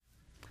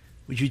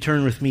Would you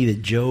turn with me to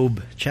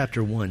Job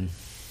chapter 1?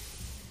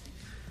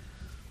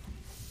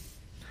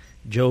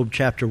 Job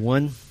chapter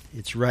 1.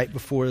 It's right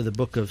before the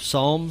book of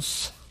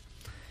Psalms,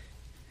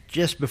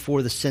 just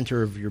before the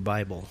center of your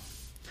Bible.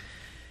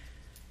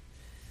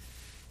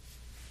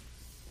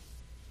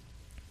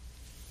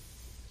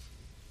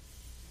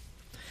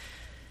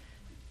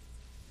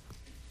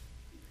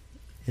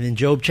 And in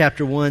Job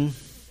chapter 1,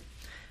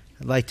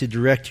 I'd like to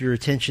direct your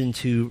attention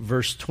to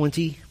verse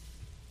 20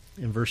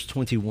 and verse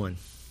 21.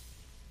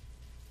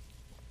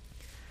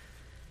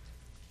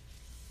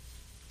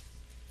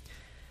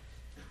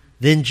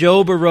 Then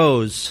Job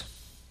arose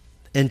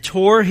and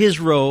tore his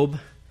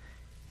robe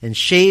and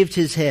shaved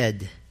his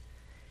head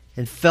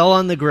and fell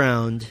on the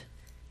ground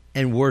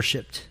and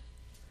worshipped.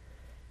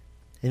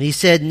 And he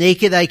said,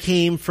 "Naked I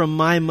came from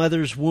my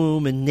mother's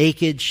womb, and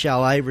naked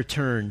shall I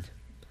return.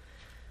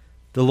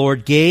 The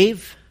Lord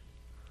gave,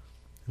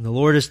 and the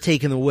Lord has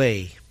taken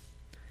away.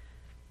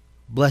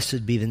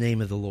 Blessed be the name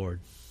of the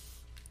Lord."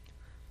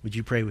 Would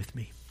you pray with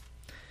me?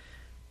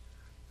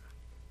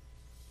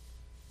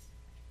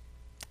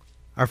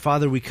 Our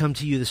Father, we come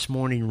to you this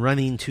morning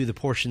running to the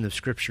portion of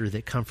Scripture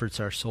that comforts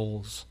our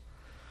souls,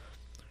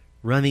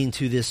 running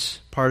to this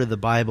part of the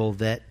Bible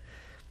that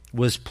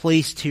was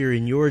placed here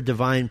in your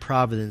divine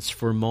providence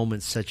for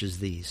moments such as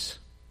these.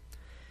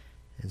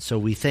 And so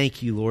we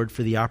thank you, Lord,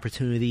 for the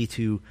opportunity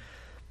to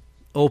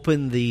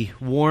open the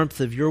warmth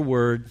of your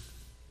word,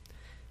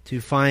 to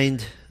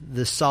find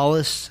the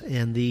solace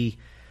and the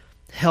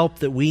help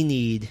that we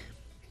need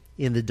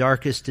in the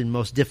darkest and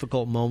most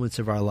difficult moments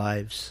of our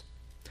lives.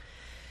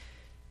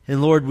 And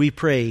Lord, we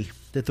pray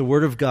that the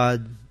Word of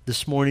God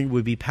this morning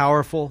would be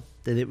powerful,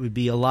 that it would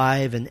be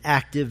alive and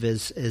active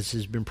as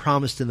has been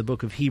promised in the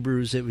book of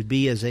Hebrews. It would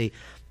be as a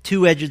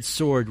two-edged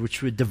sword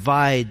which would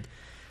divide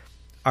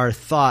our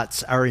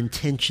thoughts, our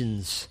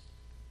intentions,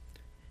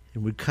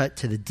 and would cut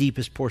to the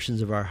deepest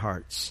portions of our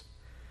hearts.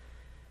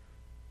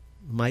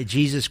 Might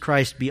Jesus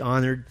Christ be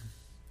honored,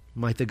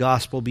 might the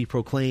gospel be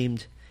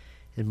proclaimed,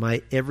 and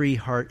might every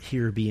heart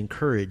here be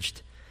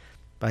encouraged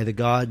by the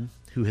God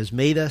who has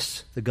made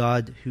us, the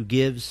God who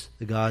gives,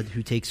 the God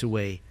who takes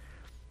away,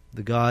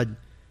 the God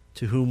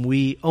to whom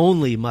we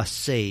only must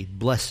say,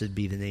 "Blessed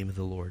be the name of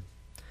the Lord."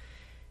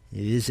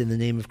 It is in the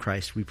name of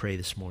Christ we pray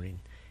this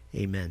morning.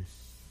 Amen.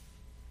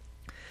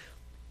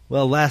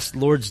 Well, last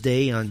Lord's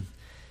Day, on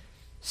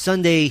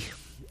Sunday,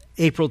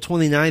 April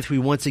 29th, we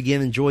once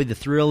again enjoyed the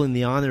thrill and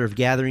the honor of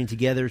gathering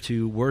together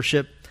to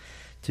worship.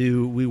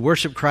 We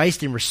worship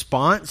Christ in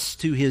response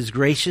to His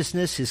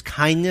graciousness, His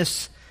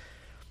kindness,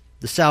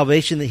 the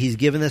salvation that He's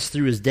given us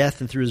through His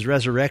death and through His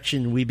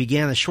resurrection. We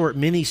began a short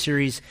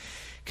mini-series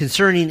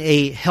concerning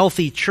a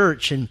healthy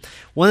church. And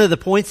one of the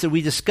points that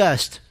we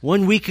discussed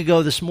 1 week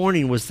ago this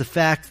morning was the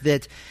fact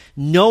that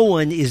no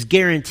one is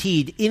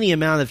guaranteed any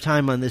amount of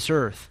time on this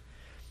earth.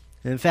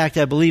 And in fact,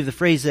 I believe the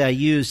phrase that I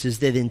used is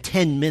that in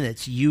 10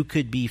 minutes you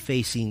could be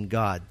facing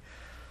God.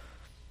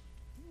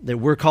 That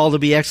we're called to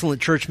be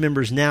excellent church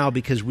members now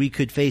because we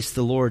could face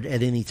the Lord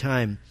at any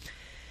time.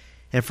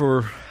 And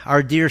for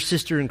our dear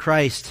sister in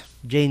Christ,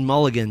 Jane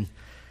Mulligan,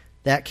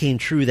 that came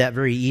true that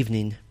very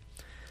evening.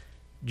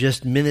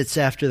 Just minutes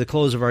after the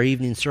close of our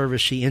evening service,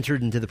 she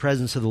entered into the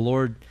presence of the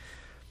Lord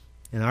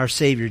and our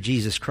Savior,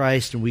 Jesus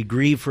Christ. And we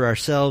grieve for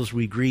ourselves.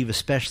 We grieve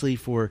especially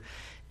for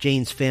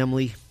Jane's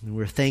family. And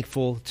we're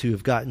thankful to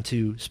have gotten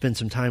to spend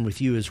some time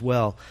with you as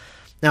well.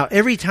 Now,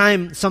 every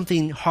time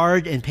something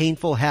hard and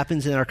painful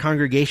happens in our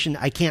congregation,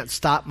 I can't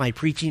stop my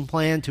preaching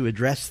plan to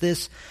address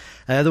this.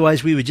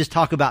 Otherwise, we would just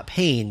talk about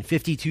pain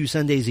 52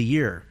 Sundays a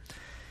year.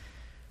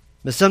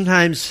 But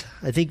sometimes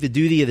I think the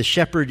duty of the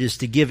shepherd is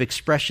to give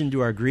expression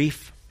to our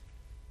grief.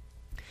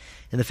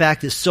 And the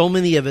fact that so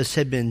many of us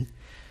have been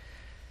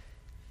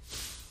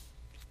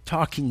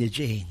talking to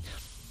Jane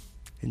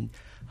and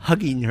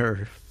hugging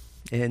her,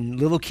 and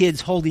little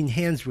kids holding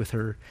hands with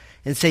her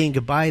and saying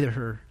goodbye to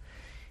her.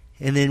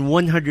 And then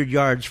 100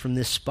 yards from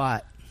this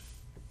spot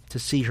to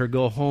see her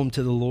go home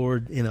to the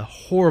Lord in a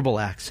horrible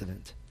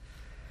accident.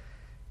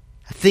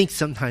 I think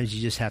sometimes you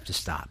just have to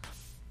stop.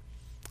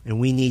 And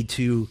we need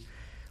to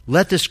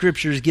let the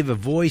Scriptures give a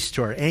voice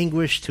to our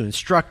anguish, to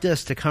instruct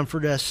us, to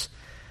comfort us.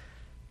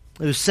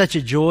 It was such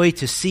a joy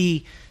to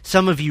see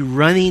some of you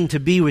running to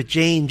be with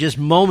Jane just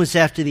moments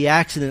after the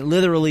accident.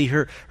 Literally,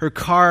 her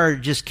car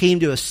just came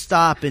to a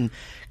stop, and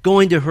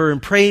going to her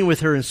and praying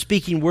with her and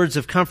speaking words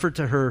of comfort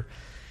to her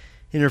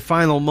in her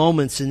final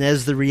moments. And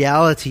as the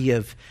reality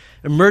of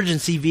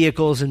emergency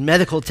vehicles and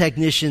medical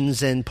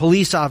technicians and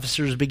police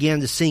officers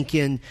began to sink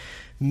in,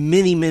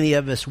 many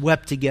of us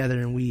wept together,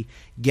 and we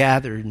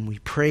gathered and we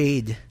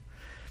prayed.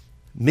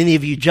 Many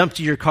of you jumped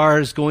to your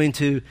cars going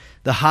to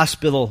the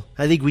hospital.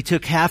 I think we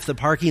took half the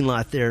parking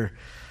lot there,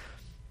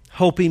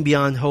 hoping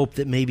beyond hope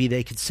that maybe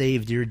they could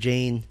save dear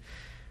Jane.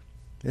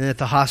 And at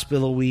the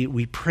hospital,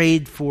 we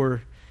prayed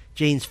for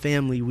Jane's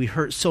family. We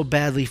hurt so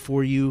badly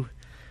for you,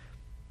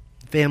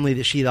 family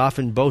that she'd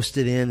often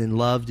boasted in and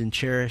loved and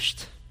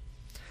cherished.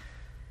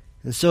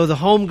 And so the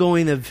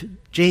homegoing of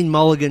Jane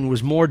Mulligan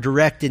was more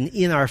direct and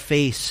in our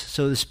face,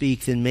 so to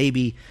speak, than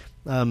maybe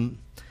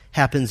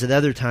happens at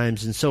other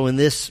times. And so in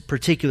this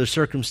particular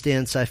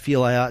circumstance, I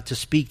feel I ought to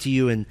speak to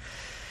you and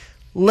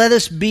let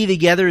us be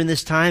together in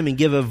this time and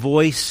give a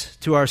voice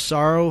to our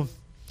sorrow.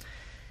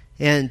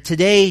 And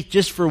today,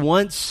 just for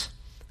once,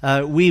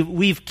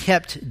 we've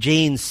kept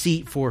Jane's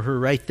seat for her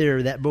right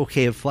there, that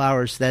bouquet of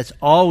flowers. That's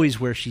always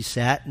where she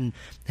sat. And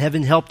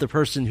heaven help the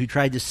person who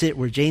tried to sit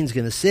where Jane's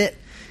going to sit,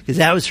 because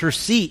that was her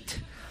seat.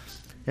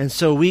 And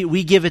so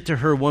we give it to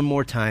her one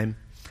more time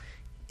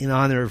in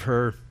honor of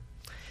her.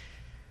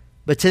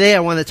 But today I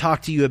want to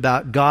talk to you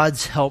about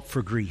God's help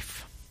for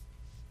grief.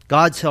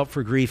 God's help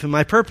for grief. And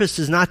my purpose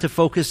is not to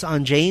focus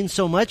on Jane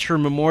so much. Her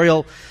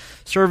memorial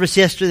service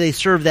yesterday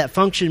served that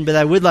function, but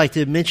I would like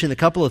to mention a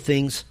couple of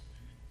things.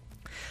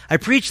 I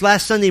preached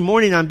last Sunday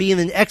morning on being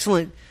an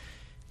excellent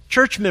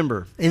church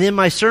member. And in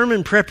my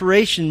sermon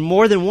preparation,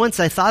 more than once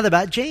I thought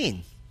about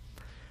Jane.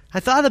 I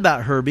thought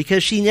about her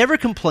because she never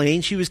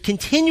complained. She was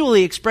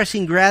continually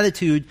expressing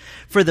gratitude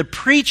for the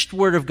preached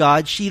word of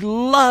God. She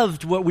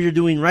loved what we are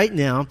doing right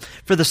now.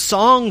 For the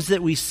songs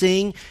that we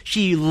sing,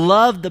 she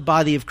loved the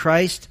body of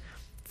Christ.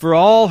 For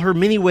all her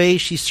many ways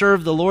she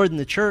served the Lord in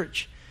the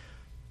church.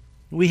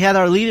 We had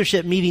our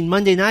leadership meeting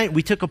Monday night.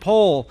 We took a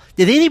poll.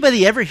 Did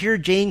anybody ever hear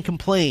Jane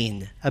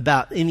complain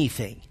about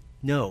anything?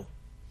 No.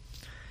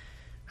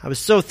 I was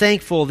so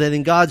thankful that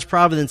in God's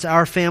providence,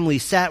 our family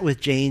sat with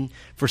Jane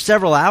for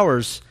several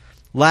hours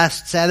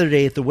last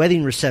Saturday at the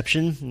wedding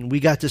reception. And we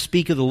got to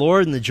speak of the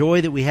Lord and the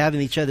joy that we have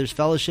in each other's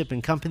fellowship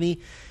and company.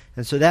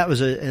 And so that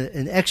was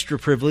an extra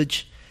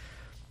privilege.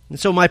 And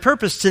so my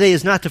purpose today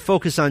is not to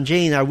focus on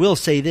Jane. I will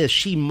say this.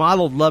 She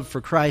modeled love for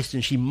Christ,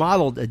 and she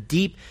modeled a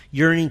deep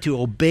yearning to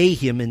obey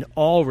him in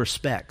all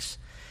respects.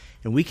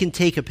 And we can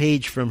take a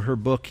page from her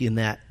book in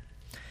that.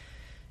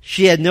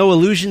 She had no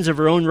illusions of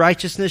her own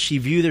righteousness. She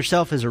viewed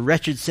herself as a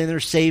wretched sinner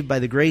saved by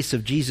the grace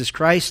of Jesus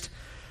Christ.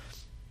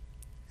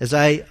 As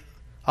I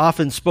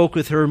often spoke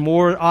with her,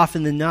 more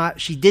often than not,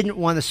 she didn't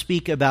want to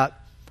speak about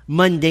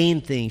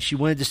mundane things. She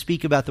wanted to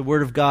speak about the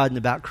Word of God and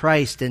about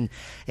Christ.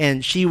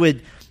 And she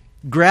would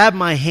grab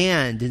my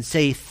hand and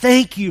say,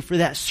 "Thank you for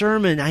that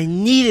sermon. I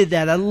needed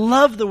that. I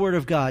love the Word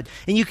of God."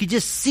 And you could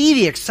just see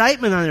the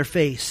excitement on her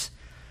face.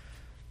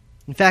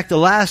 In fact, the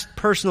last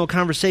personal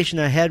conversation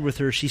I had with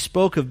her, she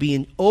spoke of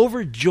being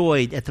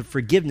overjoyed at the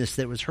forgiveness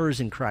that was hers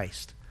in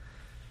Christ.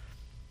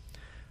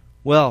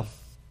 Well,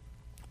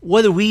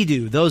 what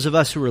do, those of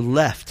us who are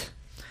left?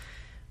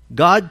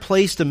 God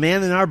placed a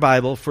man in our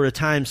Bible for a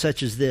time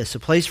such as this, a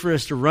place for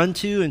us to run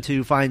to and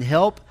to find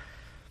help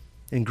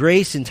and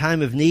grace in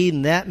time of need,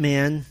 and that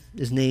man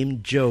is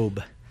named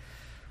Job.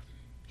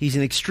 He's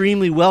an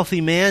extremely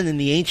wealthy man in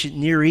the ancient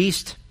Near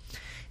East.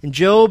 And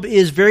Job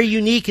is very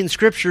unique in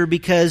Scripture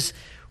because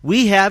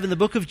we have in the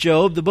book of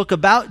Job, the book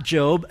about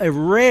Job, a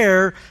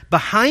rare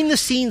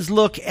behind-the-scenes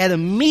look at a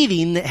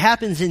meeting that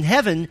happens in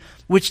heaven,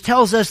 which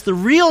tells us the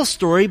real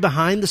story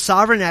behind the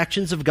sovereign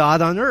actions of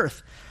God on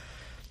earth.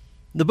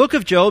 The book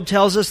of Job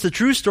tells us the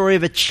true story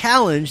of a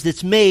challenge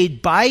that's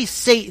made by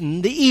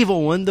Satan, the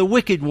evil one, the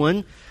wicked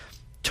one,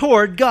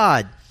 toward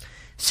God.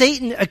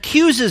 Satan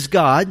accuses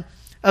God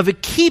of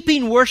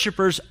keeping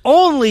worshipers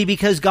only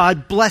because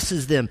God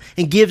blesses them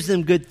and gives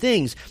them good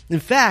things. In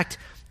fact,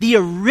 the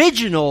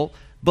original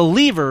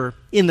believer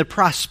in the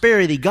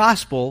prosperity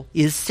gospel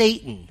is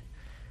Satan.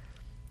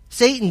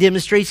 Satan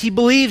demonstrates he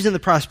believes in the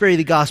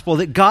prosperity gospel,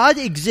 that God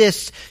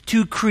exists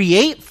to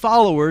create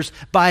followers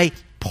by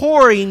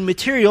pouring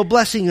material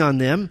blessing on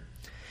them.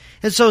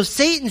 And so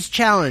Satan's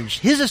challenge,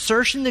 his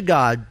assertion to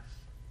God,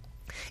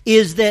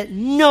 is that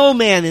no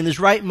man in his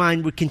right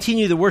mind would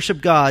continue to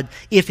worship God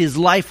if his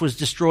life was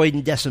destroyed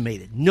and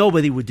decimated.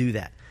 Nobody would do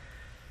that.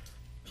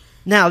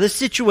 Now, this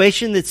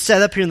situation that's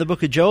set up here in the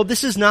book of Job,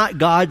 this is not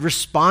God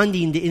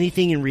responding to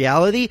anything in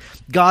reality.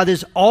 God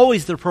is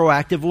always the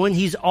proactive one.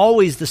 He's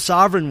always the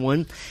sovereign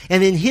one.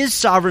 And in his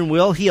sovereign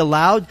will, he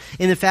allowed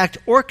and in fact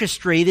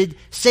orchestrated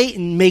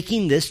Satan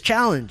making this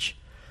challenge.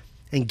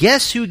 And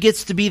guess who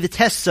gets to be the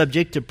test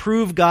subject to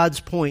prove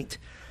God's point?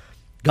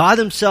 God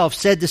himself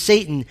said to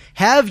Satan,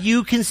 "Have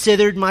you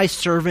considered my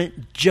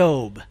servant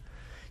Job?"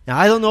 Now,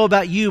 I don't know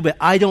about you, but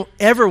I don't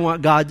ever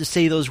want God to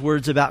say those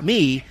words about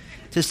me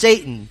to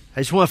Satan.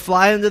 I just want to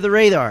fly under the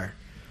radar.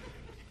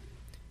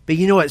 But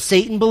you know what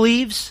Satan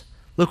believes?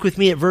 Look with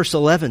me at verse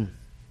 11.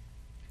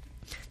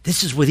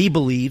 This is what he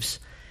believes.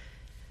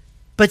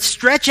 "But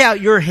stretch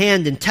out your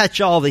hand and touch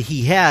all that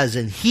he has,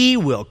 and he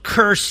will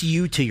curse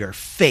you to your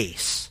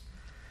face."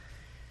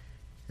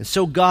 And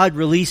so God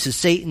releases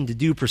Satan to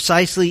do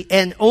precisely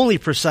and only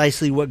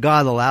precisely what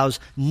God allows.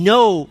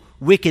 No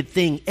wicked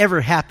thing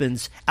ever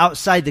happens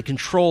outside the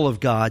control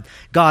of God.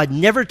 God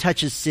never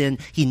touches sin.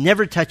 He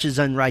never touches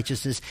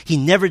unrighteousness. He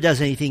never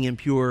does anything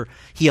impure.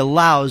 He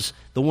allows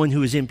the one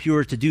who is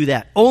impure to do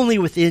that only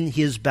within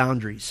his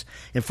boundaries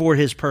and for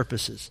his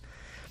purposes.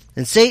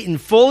 And Satan,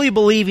 fully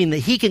believing that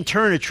he can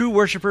turn a true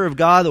worshiper of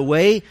God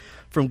away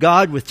from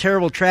God with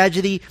terrible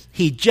tragedy,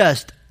 he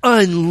just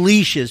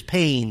unleashes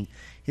pain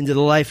into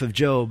the life of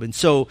Job. And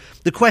so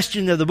the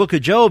question of the book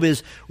of Job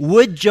is,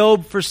 would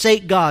Job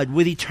forsake God?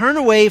 Would he turn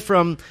away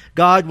from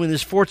God when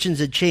his fortunes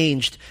had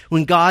changed,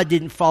 when God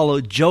didn't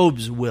follow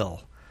Job's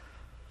will?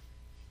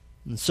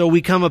 And so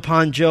we come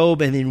upon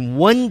Job, and in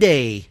one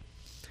day,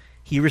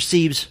 he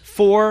receives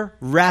 4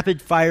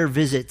 rapid-fire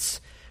visits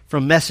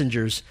from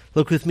messengers.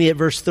 Look with me at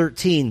verse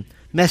 13.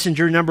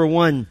 Messenger number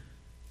 1.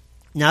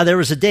 Now there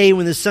was a day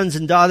when the sons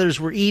and daughters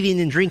were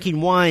eating and drinking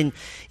wine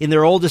in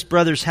their oldest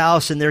brother's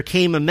house, and there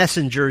came a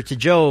messenger to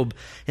Job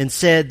and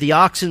said, the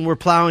oxen were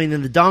plowing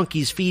and the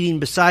donkeys feeding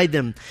beside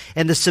them,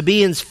 and the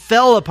Sabaeans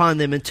fell upon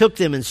them and took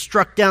them and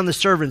struck down the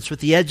servants with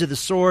the edge of the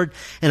sword,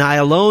 and I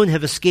alone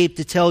have escaped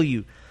to tell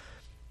you.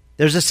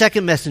 There's a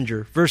second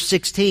messenger, verse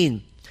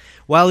 16.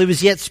 While he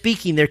was yet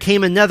speaking, there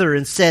came another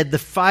and said, the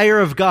fire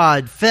of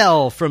God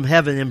fell from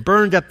heaven and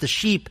burned up the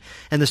sheep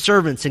and the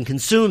servants and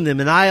consumed them,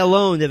 and I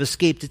alone have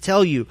escaped to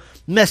tell you.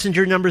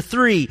 Messenger number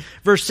 3,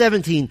 verse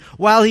 17.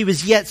 While he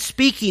was yet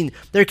speaking,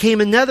 there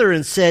came another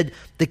and said,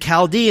 the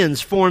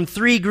Chaldeans formed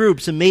 3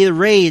 groups and made a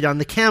raid on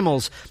the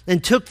camels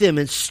and took them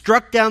and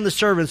struck down the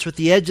servants with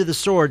the edge of the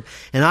sword,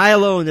 and I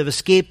alone have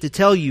escaped to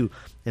tell you.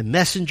 And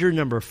messenger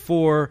number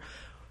 4,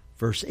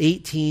 verse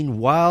 18,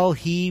 while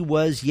he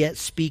was yet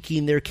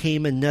speaking, there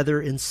came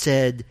another and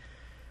said,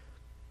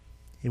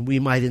 and we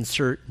might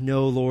insert,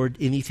 no, Lord,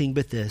 anything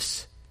but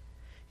this,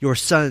 your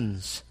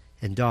sons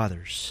and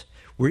daughters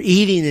were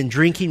eating and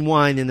drinking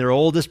wine in their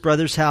oldest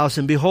brother's house,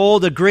 and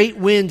behold, a great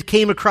wind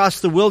came across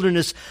the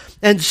wilderness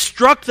and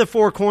struck the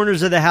 4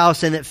 corners of the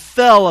house, and it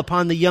fell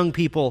upon the young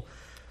people,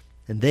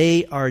 and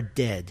they are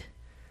dead.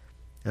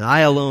 And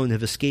I alone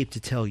have escaped to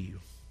tell you.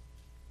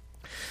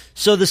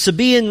 So the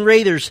Sabaean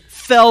raiders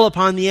fell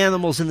upon the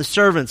animals and the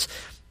servants.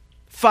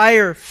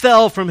 Fire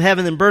fell from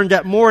heaven and burned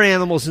up more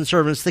animals and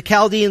servants. The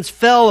Chaldeans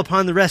fell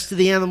upon the rest of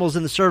the animals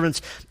and the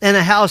servants, and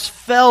a house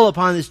fell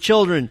upon his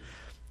children,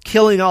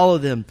 killing all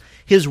of them.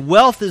 His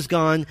wealth is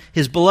gone.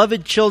 His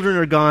beloved children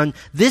are gone.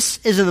 This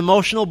is an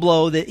emotional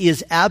blow that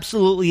is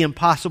absolutely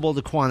impossible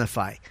to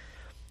quantify.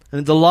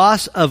 And the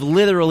loss of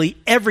literally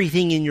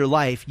everything in your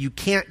life, you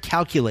can't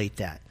calculate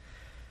that.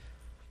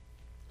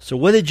 So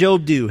what did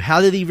Job do?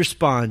 How did he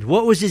respond?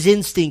 What was his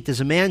instinct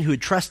as a man who had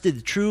trusted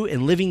the true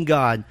and living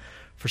God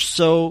for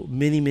so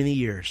many, many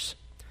years?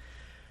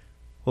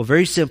 Well,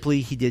 very simply,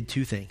 he did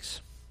 2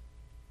 things.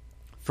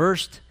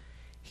 First,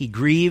 he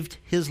grieved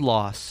his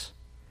loss.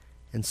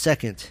 And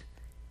second,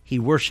 he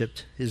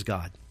worshiped his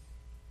God.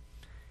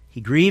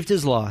 He grieved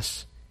his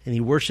loss and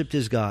he worshiped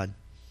his God.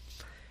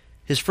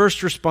 His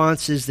first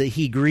response is that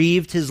he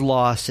grieved his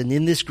loss. And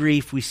in this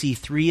grief, we see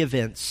 3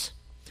 events.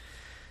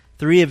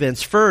 3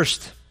 events.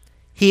 First,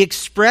 he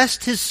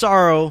expressed his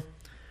sorrow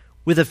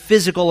with a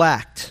physical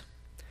act.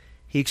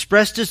 He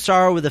expressed his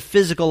sorrow with a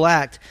physical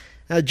act.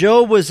 Now,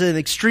 Job was an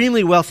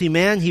extremely wealthy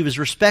man. He was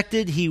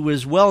respected. He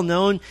was well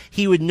known.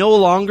 He would no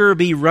longer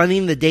be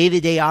running the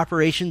day-to-day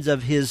operations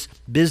of his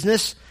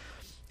business.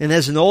 And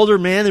as an older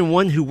man and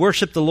one who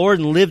worshiped the Lord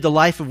and lived a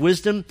life of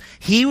wisdom,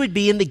 he would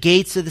be in the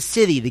gates of the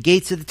city, the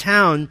gates of the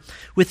town,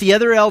 with the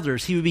other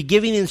elders. He would be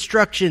giving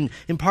instruction,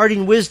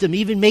 imparting wisdom,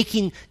 even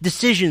making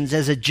decisions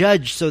as a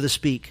judge, so to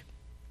speak.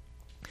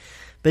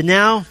 But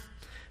now,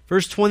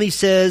 verse 20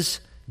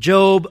 says,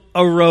 Job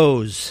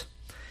arose.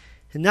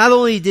 And not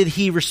only did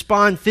he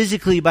respond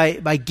physically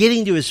by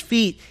getting to his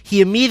feet,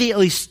 he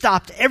immediately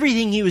stopped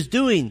everything he was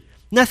doing.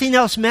 Nothing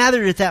else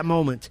mattered at that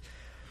moment.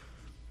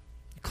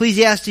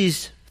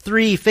 Ecclesiastes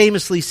 3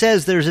 famously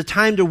says there's a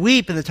time to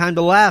weep and a time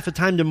to laugh, a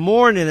time to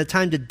mourn and a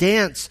time to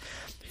dance.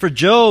 For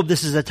Job,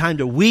 this is a time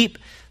to weep.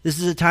 This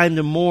is a time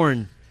to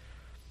mourn.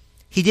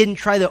 He didn't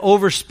try to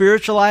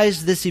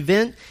over-spiritualize this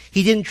event.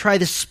 He didn't try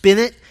to spin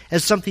it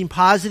as something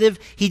positive.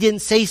 He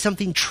didn't say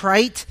something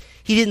trite.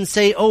 He didn't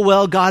say, oh,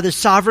 well, God is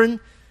sovereign.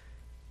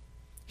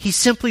 He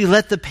simply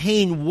let the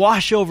pain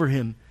wash over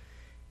him.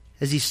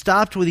 As he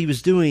stopped what he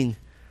was doing,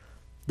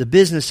 the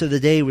business of the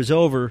day was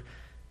over.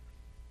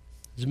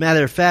 As a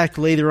matter of fact,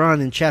 later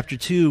on in chapter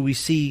 2, we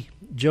see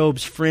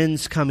Job's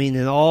friends coming,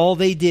 and all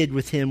they did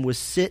with him was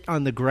sit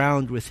on the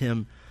ground with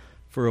him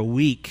for a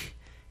week,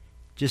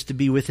 just to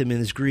be with him in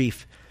his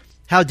grief.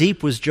 How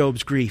deep was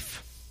Job's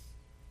grief?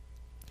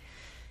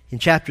 In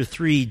chapter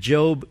 3,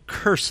 Job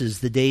curses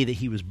the day that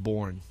he was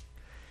born.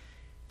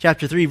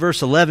 Chapter 3,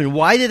 verse 11,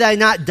 why did I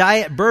not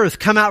die at birth,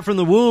 come out from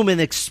the womb and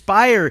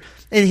expire?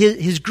 And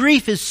his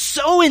grief is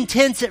so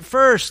intense at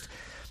first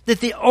that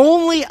the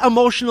only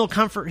emotional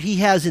comfort he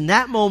has in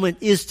that moment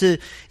is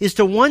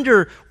to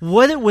wonder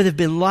what it would have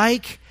been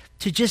like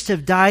to just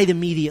have died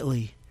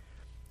immediately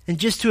and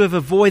just to have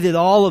avoided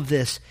all of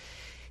this.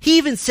 He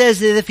even says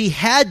that if he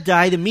had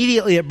died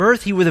immediately at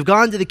birth, he would have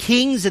gone to the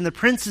kings and the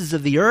princes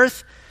of the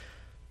earth,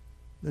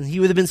 and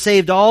he would have been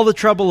saved all the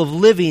trouble of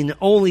living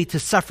only to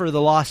suffer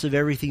the loss of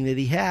everything that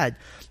he had.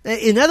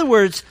 In other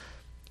words,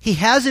 he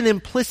has an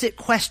implicit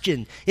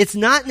question. It's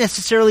not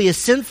necessarily a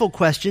sinful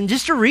question,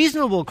 just a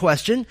reasonable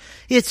question.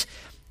 It's,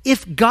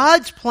 If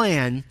God's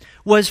plan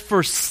was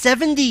for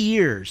 70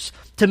 years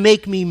to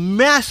make me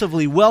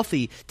massively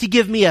wealthy, to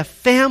give me a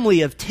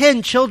family of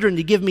 10 children,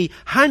 to give me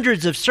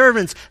hundreds of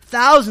servants,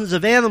 thousands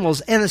of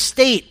animals, an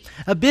estate,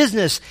 a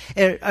business,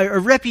 a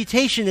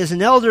reputation as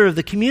an elder of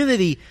the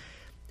community,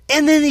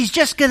 and then he's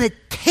just going to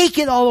take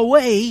it all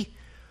away,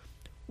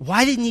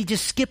 why didn't he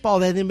just skip all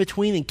that in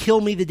between and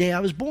kill me the day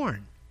I was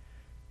born?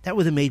 That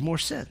would have made more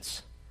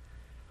sense.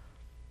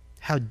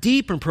 How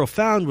deep and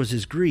profound was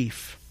his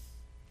grief.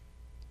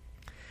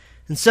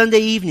 And Sunday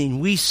evening,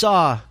 we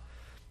saw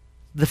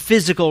the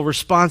physical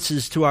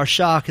responses to our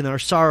shock and our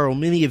sorrow.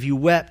 Many of you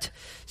wept.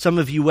 Some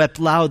of you wept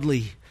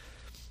loudly.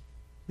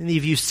 Many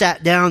of you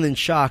sat down in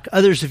shock.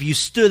 Others of you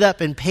stood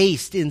up and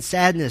paced in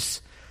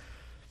sadness.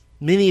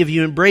 Many of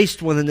you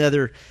embraced one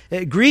another.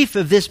 Grief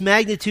of this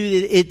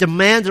magnitude, it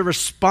demands a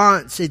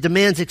response. It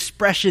demands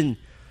expression.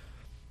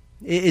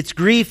 It's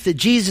grief that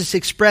Jesus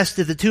expressed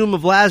at the tomb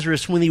of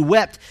Lazarus when he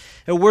wept,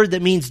 a word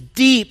that means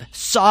deep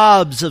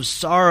sobs of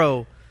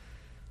sorrow.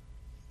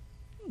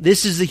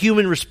 This is the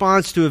human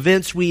response to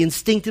events we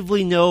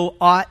instinctively know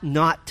ought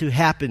not to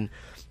happen.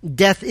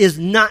 Death is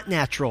not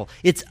natural.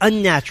 It's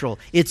unnatural.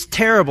 It's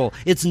terrible.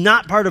 It's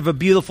not part of a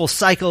beautiful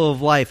cycle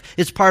of life.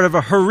 It's part of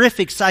a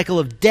horrific cycle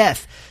of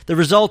death, the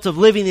result of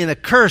living in a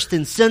cursed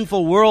and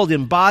sinful world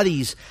in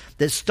bodies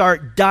that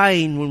start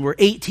dying when we're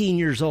 18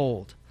 years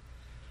old.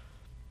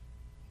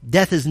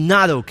 Death is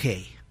not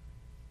okay.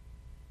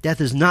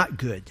 Death is not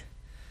good.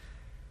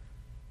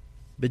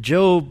 But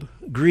Job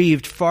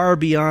grieved far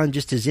beyond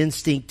just his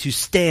instinct to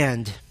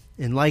stand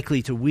and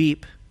likely to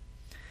weep.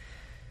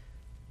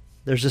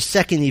 There's a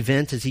second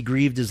event as he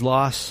grieved his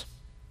loss.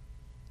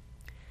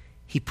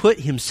 He put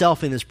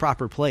himself in his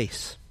proper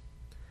place.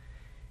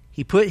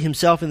 He put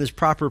himself in his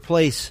proper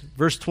place.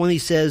 Verse 20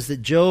 says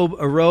that Job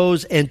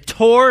arose and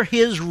tore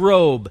his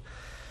robe.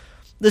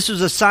 This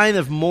was a sign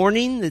of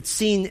mourning that's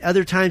seen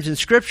other times in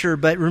Scripture,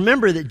 but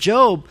remember that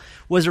Job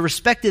was a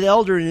respected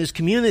elder in his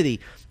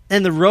community.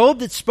 And the robe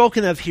that's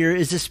spoken of here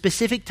is a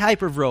specific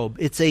type of robe.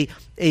 It's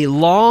a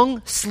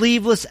long,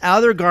 sleeveless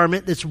outer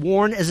garment that's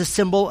worn as a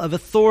symbol of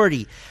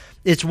authority.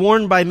 It's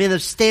worn by men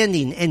of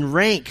standing and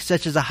rank,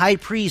 such as a high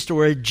priest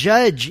or a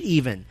judge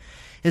even.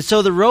 And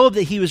so the robe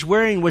that he was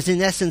wearing was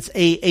in essence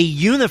a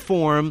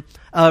uniform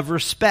of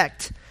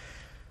respect,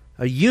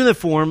 a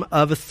uniform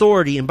of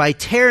authority. And by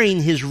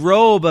tearing his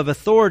robe of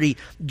authority,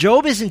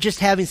 Job isn't just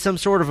having some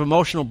sort of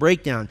emotional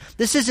breakdown.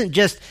 This isn't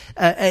just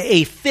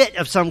a fit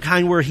of some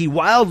kind where he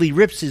wildly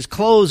rips his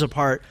clothes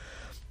apart.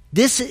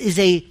 This is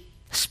a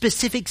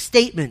specific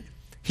statement.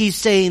 He's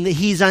saying that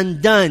he's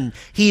undone,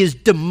 he is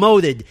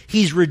demoted,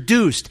 he's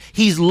reduced,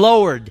 he's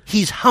lowered,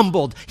 he's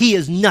humbled, he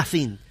is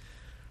nothing.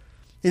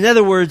 In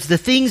other words, the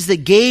things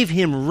that gave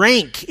him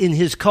rank in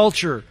his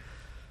culture,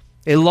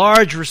 a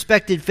large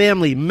respected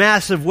family,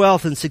 massive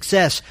wealth and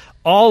success,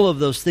 all of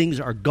those things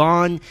are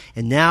gone,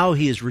 and now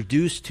he is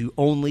reduced to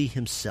only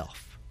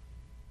himself.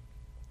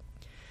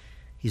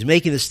 He's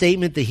making the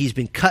statement that he's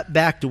been cut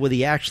back to what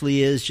he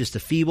actually is, just a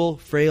feeble,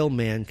 frail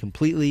man,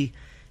 completely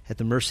at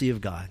the mercy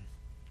of God.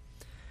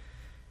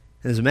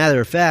 And as a matter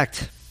of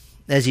fact,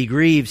 as he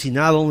grieves, he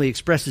not only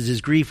expresses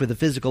his grief with a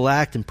physical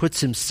act and puts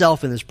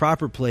himself in his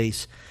proper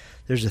place,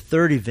 there's a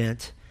third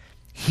event.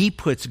 He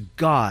puts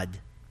God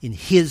in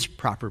his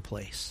proper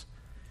place.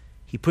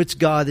 He puts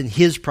God in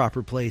his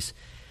proper place.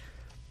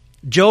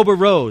 Job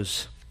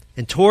arose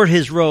and tore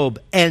his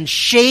robe and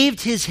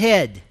shaved his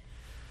head.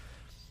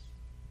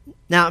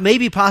 Now, it may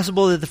be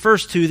possible that the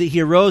first two, that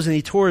he arose and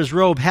he tore his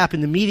robe,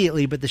 happened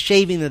immediately, but the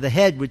shaving of the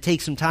head would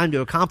take some time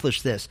to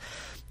accomplish this.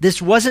 This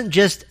wasn't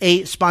just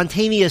a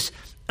spontaneous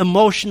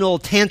emotional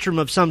tantrum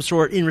of some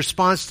sort in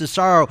response to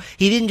sorrow.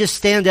 He didn't just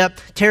stand up,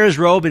 tear his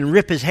robe, and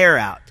rip his hair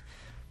out.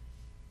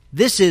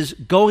 This is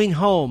going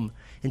home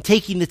and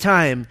taking the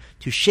time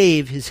to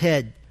shave his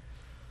head.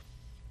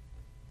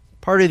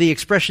 Part of the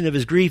expression of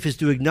his grief is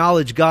to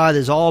acknowledge God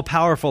as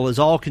all-powerful, as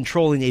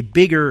all-controlling, a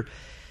God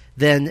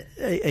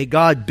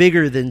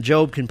bigger than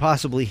Job can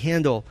possibly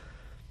handle.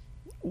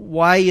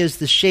 Why is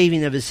the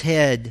shaving of his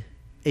head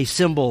a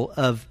symbol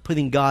of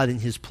putting God in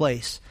his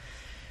place?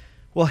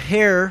 Well,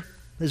 hair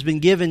has been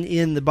given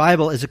in the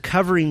Bible as a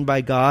covering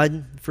by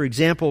God. For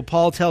example,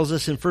 Paul tells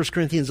us in 1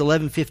 Corinthians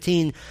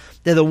 11:15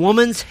 that a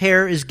woman's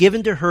hair is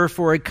given to her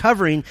for a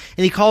covering,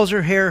 and he calls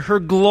her hair her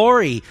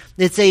glory.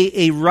 It's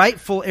a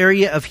rightful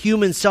area of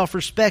human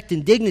self-respect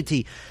and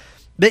dignity.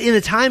 But in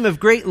a time of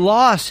great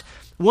loss,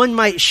 one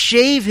might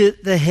shave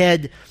the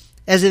head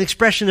as an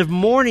expression of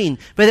mourning,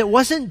 but it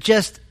wasn't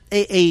just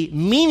a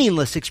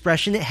meaningless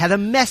expression. It had a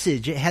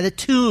message, it had a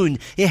tune,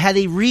 it had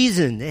a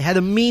reason, it had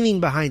a meaning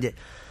behind it.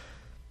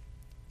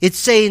 It's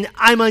saying,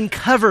 I'm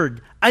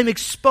uncovered, I'm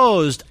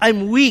exposed,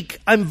 I'm weak,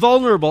 I'm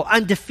vulnerable,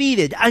 I'm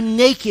defeated, I'm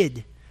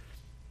naked.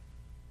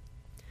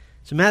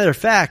 As a matter of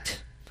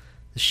fact,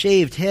 the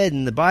shaved head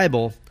in the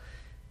Bible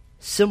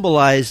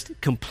symbolized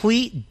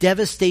complete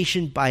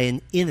devastation by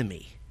an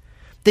enemy.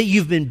 That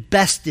you've been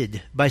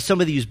bested by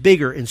somebody who's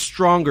bigger and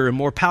stronger and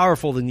more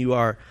powerful than you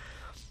are.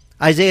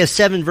 Isaiah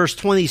 7 verse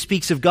 20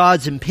 speaks of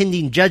God's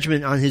impending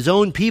judgment on his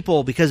own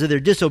people because of their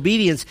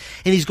disobedience,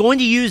 and he's going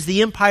to use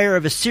the empire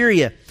of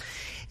Assyria.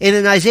 And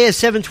in Isaiah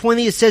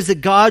 7:20 it says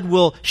that God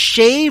will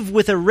shave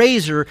with a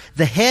razor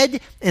the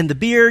head and the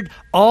beard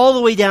all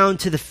the way down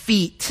to the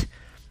feet.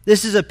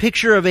 This is a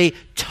picture of a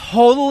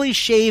totally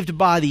shaved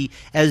body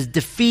as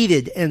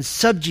defeated and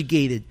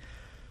subjugated.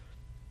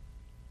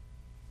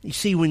 You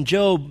see, when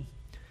Job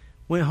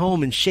went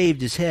home and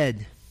shaved his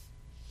head,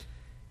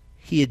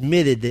 he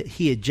admitted that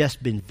he had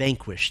just been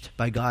vanquished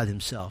by God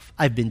himself.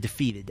 I've been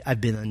defeated.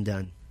 I've been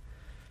undone.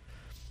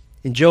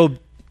 In Job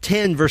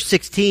 10, verse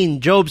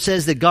 16, Job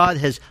says that God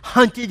has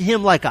hunted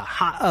him like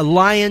a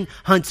lion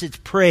hunts its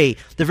prey.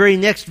 The very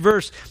next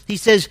verse, he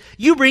says,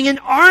 you bring an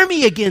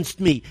army against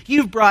me.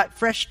 You've brought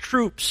fresh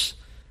troops.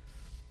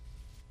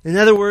 In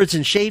other words,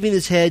 in shaving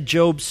his head,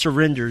 Job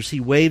surrenders. He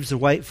waves the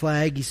white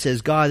flag. He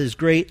says, God is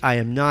great. I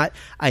am not.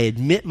 I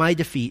admit my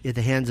defeat at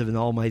the hands of an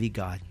almighty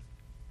God.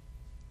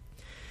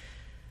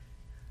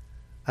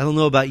 I don't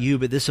know about you,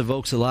 but this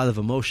evokes a lot of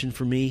emotion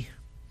for me.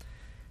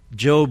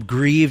 Job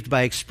grieved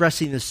by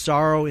expressing his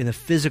sorrow in a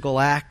physical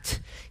act.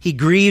 He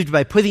grieved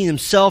by putting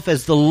himself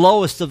as the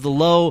lowest of the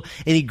low,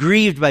 and he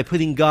grieved by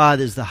putting God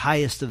as the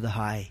highest of the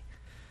high.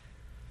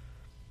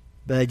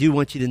 But I do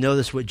want you to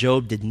notice what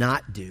Job did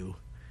not do.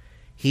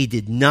 He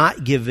did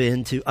not give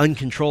in to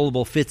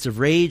uncontrollable fits of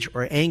rage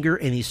or anger,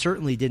 and he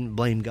certainly didn't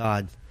blame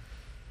God.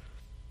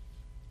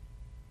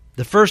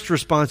 The first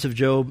response of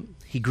Job,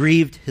 he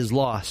grieved his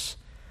loss.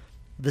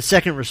 The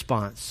second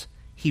response,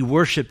 he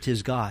worshiped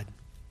his God.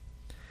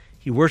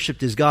 He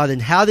worshiped his God.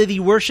 And how did he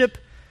worship?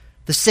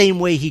 The same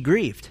way he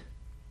grieved,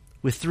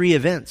 with three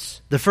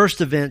events. The first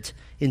event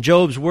in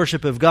Job's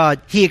worship of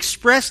God, he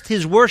expressed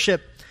his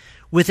worship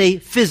with a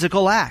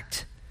physical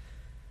act.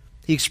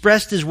 He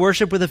expressed his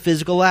worship with a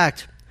physical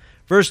act.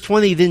 Verse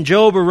 20, then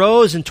Job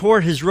arose and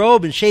tore his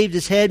robe and shaved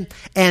his head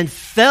and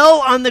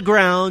fell on the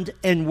ground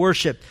and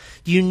worshiped.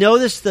 Do you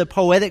notice the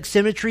poetic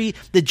symmetry?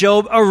 That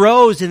Job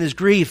arose in his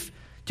grief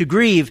to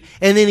grieve,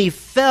 and then he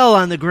fell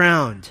on the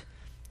ground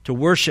to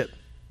worship.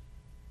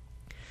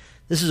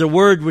 This is a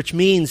word which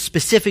means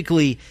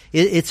specifically,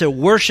 it's a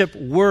worship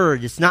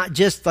word. It's not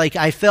just like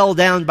I fell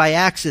down by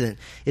accident.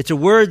 It's a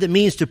word that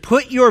means to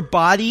put your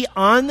body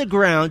on the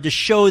ground to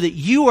show that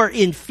you are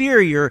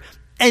inferior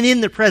and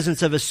in the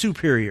presence of a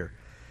superior,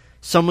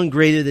 someone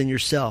greater than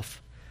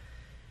yourself.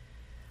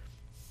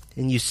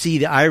 And you see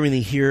the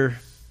irony here.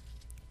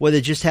 What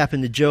had just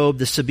happened to Job,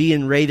 the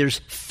Sabaean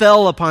raiders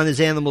fell upon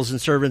his animals and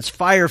servants.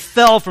 Fire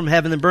fell from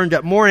heaven and burned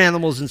up more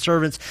animals and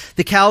servants.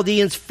 The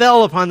Chaldeans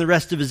fell upon the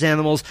rest of his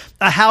animals.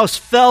 A house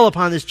fell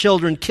upon his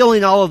children,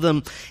 killing all of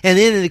them. And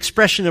in an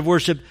expression of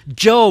worship,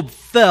 Job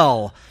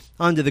fell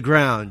onto the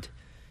ground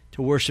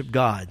to worship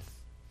God.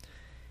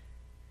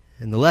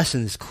 And the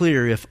lesson is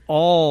clear. If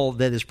all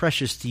that is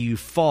precious to you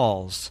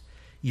falls,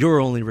 your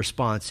only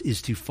response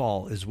is to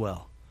fall as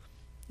well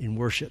in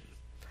worship.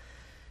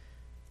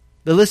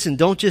 But listen,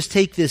 don't just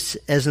take this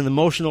as an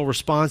emotional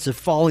response of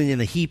falling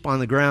in a heap on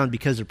the ground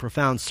because of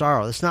profound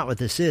sorrow. That's not what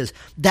this is.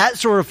 That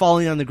sort of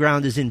falling on the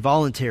ground is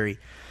involuntary.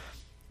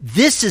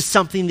 This is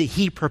something that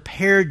he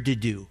prepared to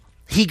do.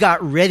 He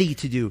got ready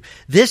to do.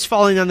 This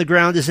falling on the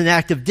ground is an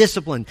act of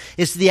discipline.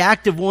 It's the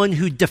act of one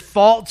who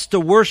defaults to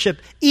worship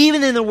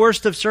even in the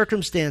worst of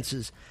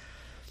circumstances.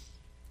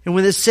 And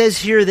when it says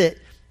here that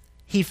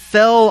he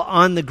fell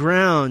on the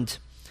ground,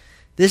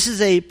 this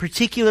is a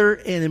particular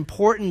and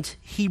important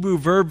Hebrew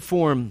verb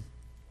form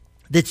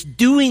that's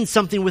doing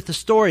something with the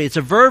story. It's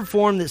a verb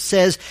form that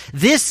says,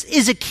 this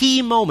is a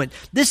key moment.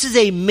 This is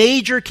a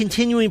major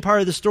continuing part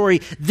of the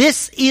story.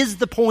 This is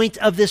the point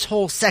of this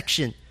whole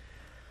section.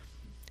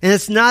 And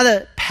it's not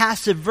a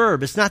passive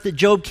verb. It's not that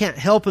Job can't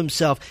help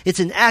himself. It's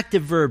an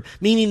active verb,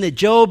 meaning that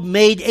Job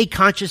made a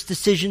conscious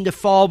decision to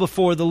fall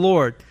before the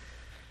Lord.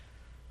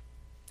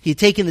 He had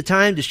taken the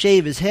time to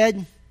shave his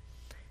head.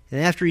 And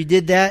after he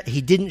did that,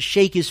 he didn't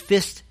shake his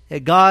fist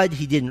at God.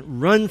 He didn't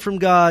run from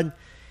God.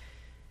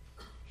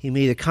 He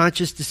made a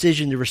conscious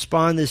decision to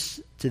respond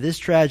to this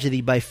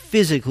tragedy by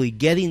physically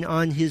getting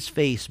on his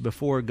face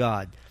before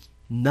God.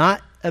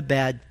 Not a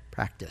bad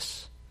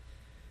practice.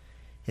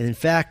 And in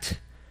fact,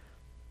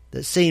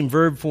 that same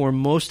verb form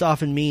most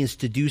often means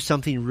to do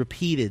something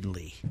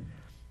repeatedly,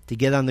 to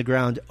get on the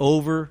ground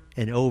over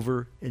and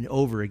over and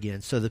over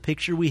again. So the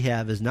picture we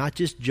have is not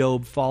just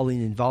Job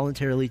falling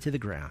involuntarily to the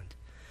ground.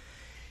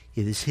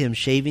 It is him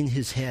shaving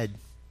his head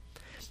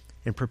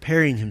and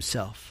preparing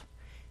himself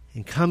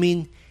and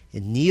coming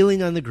and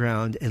kneeling on the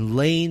ground and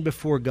laying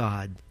before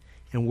God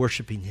and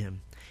worshiping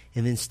him,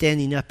 and then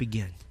standing up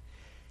again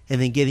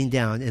and then getting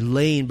down and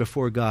laying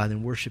before God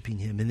and worshiping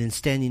him, and then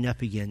standing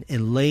up again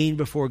and laying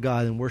before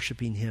God and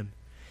worshiping him.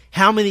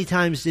 How many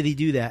times did he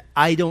do that?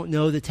 I don't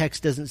know. The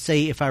text doesn't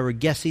say. If I were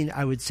guessing,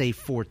 I would say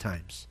 4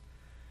 times.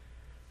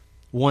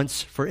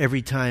 Once for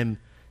every time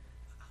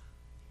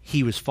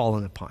he was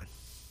fallen upon.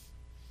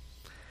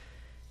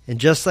 And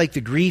just like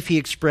the grief he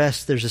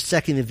expressed, there's a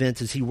second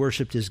event as he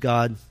worshiped his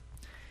God.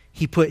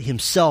 He put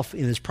himself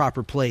in his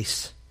proper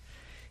place.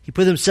 He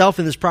put himself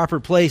in his proper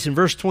place. In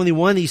verse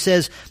 21, he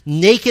says,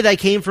 naked I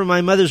came from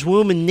my mother's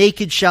womb, and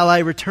naked shall I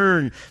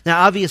return.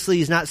 Now, obviously,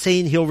 he's not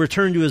saying he'll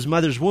return to his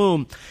mother's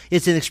womb.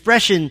 It's an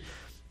expression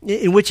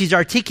in which he's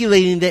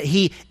articulating that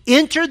he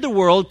entered the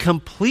world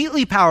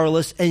completely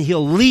powerless, and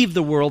he'll leave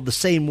the world the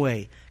same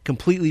way,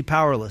 completely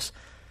powerless.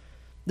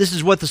 This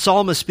is what the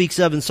psalmist speaks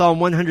of in Psalm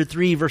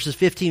 103, verses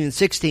 15 and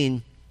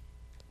 16.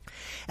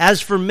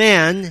 As for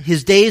man,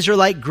 his days are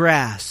like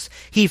grass.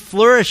 He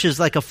flourishes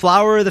like a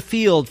flower of the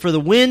field, for the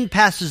wind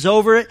passes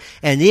over it,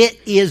 and it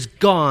is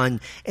gone,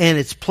 and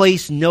its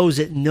place knows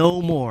it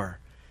no more.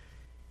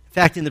 In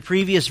fact, in the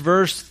previous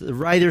verse, the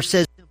writer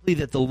says simply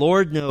that the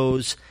Lord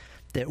knows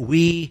that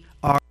we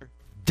are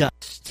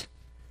dust.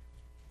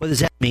 What does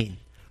that mean?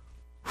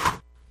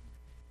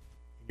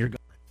 You're gone.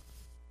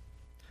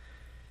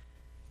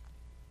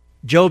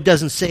 Job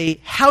doesn't say,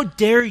 how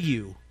dare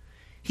you?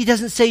 He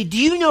doesn't say, do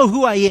you know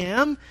who I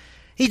am?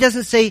 He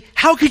doesn't say,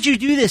 how could you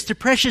do this to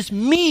precious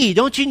me?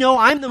 Don't you know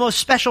I'm the most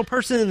special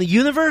person in the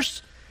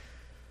universe?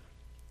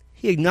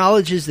 He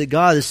acknowledges that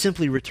God is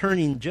simply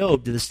returning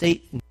Job to the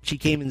state in which he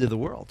came into the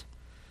world,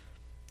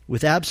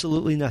 with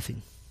absolutely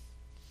nothing.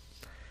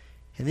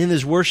 And in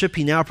his worship,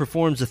 he now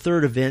performs the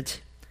third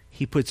event.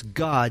 He puts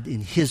God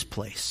in his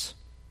place.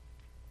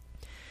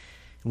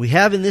 We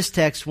have in this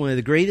text one of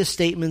the greatest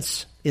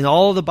statements in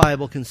all of the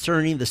Bible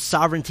concerning the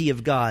sovereignty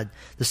of God.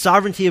 The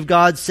sovereignty of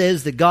God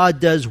says that God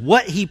does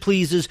what he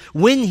pleases,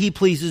 when he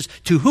pleases,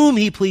 to whom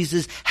he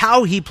pleases,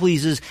 how he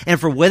pleases, and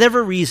for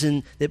whatever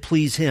reason that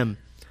please him.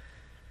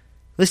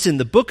 Listen,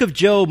 the book of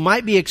Job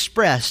might be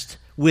expressed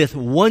with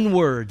one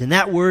word, and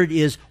that word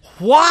is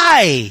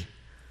why?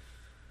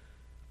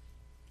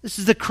 This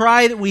is the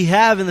cry that we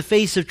have in the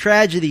face of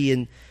tragedy,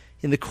 and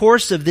in the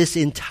course of this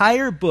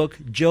entire book,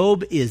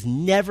 Job is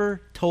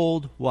never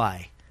told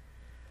why.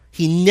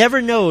 He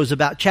never knows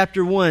about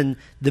chapter 1,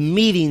 the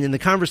meeting and the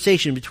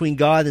conversation between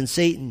God and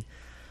Satan.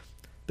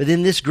 But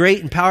in this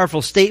great and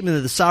powerful statement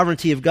of the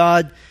sovereignty of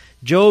God,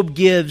 Job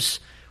gives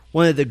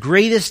one of the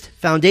greatest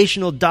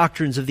foundational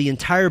doctrines of the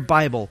entire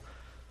Bible.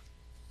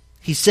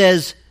 He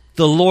says,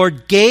 the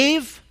Lord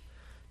gave,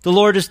 the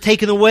Lord has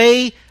taken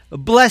away,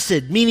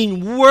 blessed,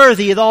 meaning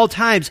worthy at all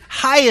times,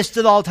 highest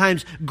at all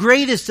times,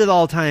 greatest at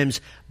all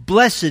times.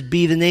 Blessed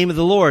be the name of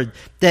the Lord,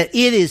 that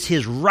it is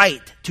his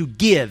right to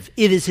give.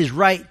 It is his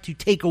right to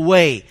take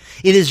away.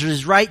 It is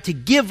his right to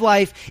give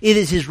life. It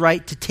is his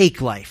right to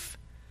take life.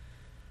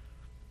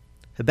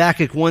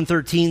 Habakkuk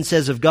 1:13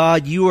 says of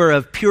God, you are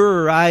of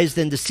purer eyes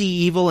than to see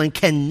evil and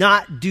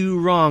cannot do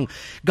wrong.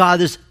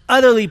 God is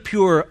utterly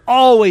pure,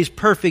 always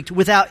perfect,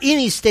 without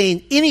any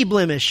stain, any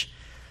blemish.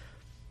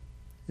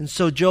 And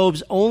so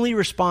Job's only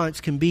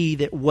response can be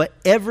that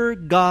whatever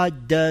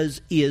God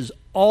does is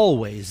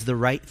always the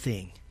right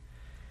thing.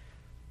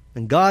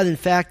 And God, in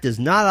fact, does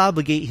not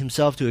obligate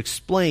himself to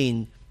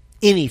explain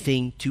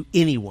anything to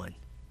anyone.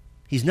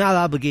 He's not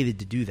obligated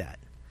to do that.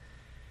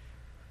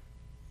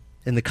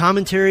 And the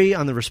commentary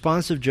on the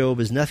response of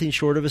Job is nothing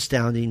short of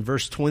astounding.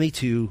 Verse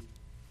 22,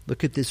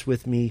 look at this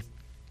with me.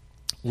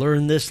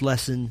 Learn this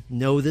lesson,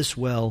 know this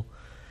well.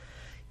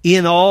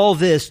 In all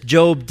this,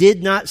 Job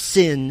did not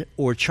sin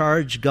or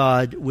charge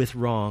God with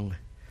wrong.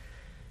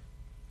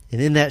 And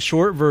in that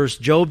short verse,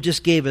 Job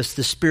just gave us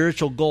the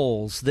spiritual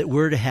goals that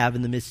we're to have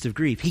in the midst of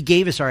grief. He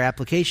gave us our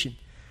application.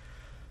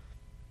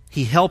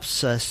 He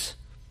helps us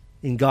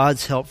in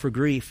God's help for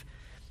grief.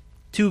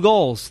 Two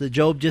goals that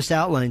Job just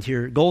outlined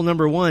here. Goal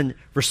number 1,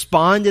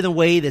 respond in a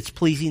way that's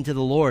pleasing to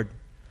the Lord.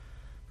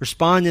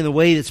 Respond in a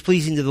way that's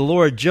pleasing to the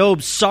Lord.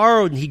 Job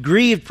sorrowed and he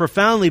grieved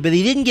profoundly, but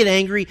he didn't get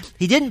angry.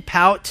 He didn't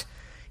pout.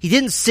 He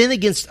didn't sin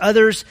against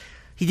others.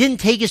 He didn't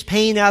take his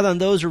pain out on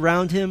those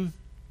around him.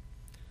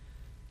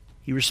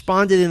 He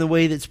responded in a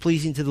way that's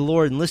pleasing to the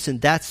Lord. And listen,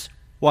 that's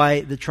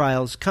why the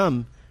trials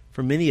come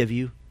for many of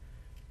you.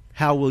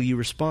 How will you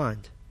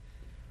respond?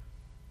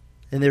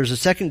 And there's a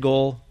second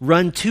goal.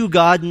 Run to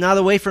God and not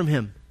away from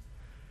him.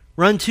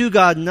 Run to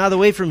God and not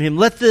away from him.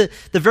 Let the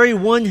very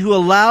one who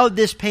allowed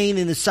this pain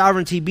in his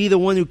sovereignty be the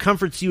one who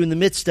comforts you in the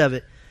midst of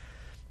it.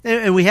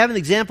 And we have an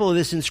example of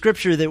this in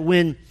Scripture, that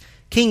when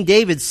King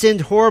David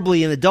sinned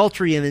horribly in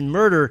adultery and in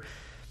murder,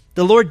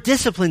 the Lord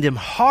disciplined him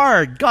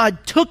hard.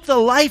 God took the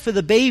life of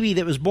the baby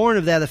that was born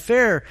of that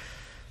affair.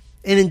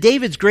 And in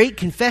David's great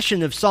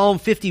confession of Psalm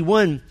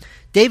 51,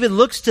 David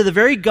looks to the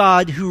very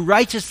God who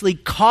righteously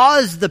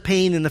caused the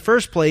pain in the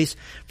first place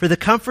for the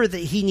comfort that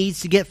he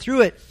needs to get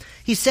through it.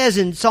 He says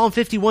in Psalm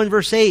 51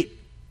 verse 8,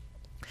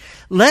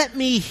 let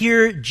me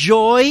hear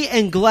joy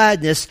and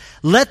gladness.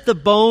 Let the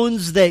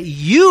bones that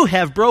you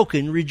have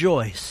broken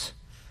rejoice.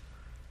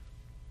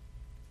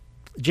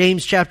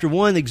 James chapter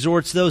 1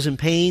 exhorts those in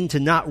pain to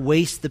not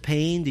waste the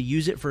pain, to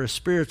use it for a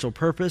spiritual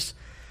purpose.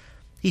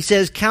 He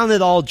says, count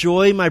it all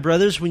joy, my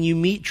brothers, when you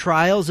meet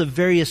trials of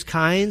various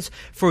kinds,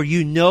 for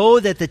you know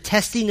that the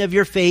testing of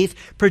your faith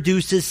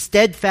produces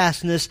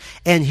steadfastness.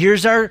 And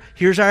here's our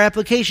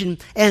application.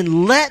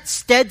 And let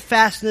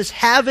steadfastness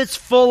have its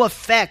full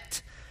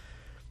effect,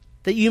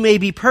 that you may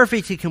be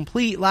perfect and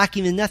complete,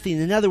 lacking in nothing.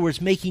 In other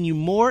words, making you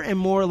more and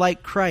more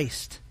like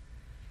Christ.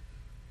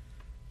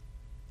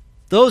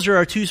 Those are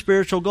our two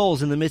spiritual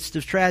goals in the midst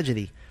of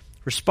tragedy.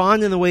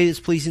 Respond in the way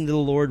that's pleasing to the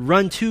Lord.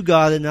 Run to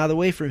God and not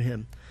away from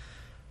Him.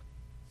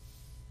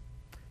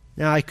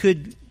 Now, I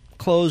could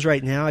close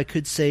right now. I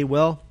could say,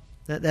 well,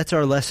 that's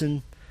our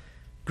lesson.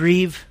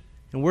 Grieve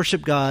and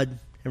worship God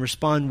and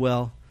respond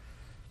well.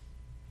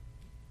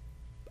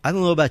 I don't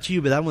know about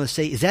you, but I want to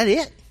say, is that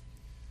it?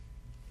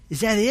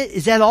 Is that it?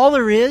 Is that all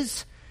there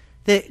is?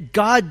 That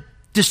God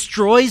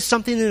destroys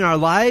something in our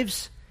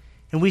lives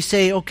and we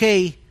say,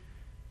 okay,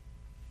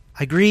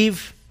 I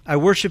grieve, I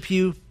worship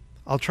you,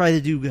 I'll try to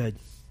do good.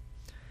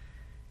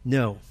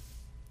 No.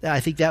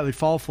 I think that would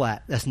fall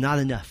flat. That's not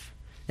enough.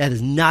 That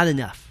is not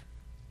enough.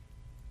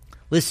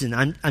 Listen,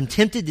 I'm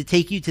tempted to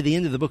take you to the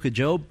end of the book of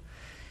Job,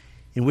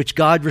 in which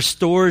God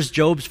restores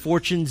Job's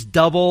fortunes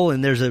double,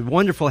 and there's a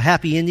wonderful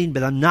happy ending,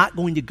 but I'm not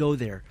going to go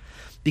there.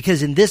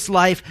 Because in this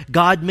life,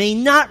 God may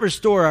not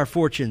restore our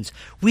fortunes.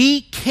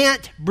 We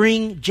can't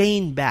bring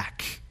Jane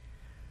back.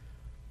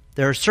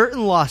 There are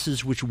certain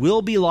losses which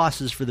will be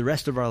losses for the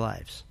rest of our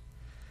lives.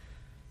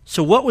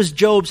 So what was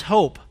Job's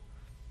hope?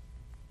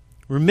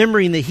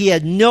 Remembering that he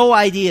had no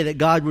idea that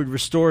God would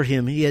restore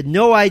him. He had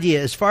no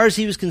idea. As far as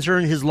he was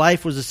concerned, his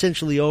life was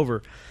essentially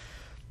over.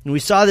 And we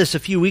saw this a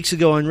few weeks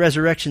ago on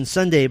Resurrection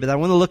Sunday, but I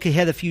want to look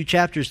ahead a few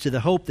chapters to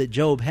the hope that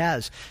Job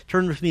has.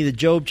 Turn with me to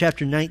Job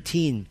chapter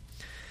 19.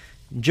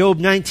 In Job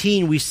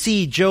 19, we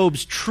see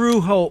Job's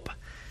true hope.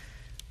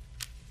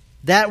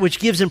 That which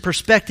gives him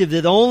perspective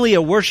that only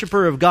a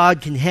worshiper of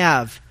God can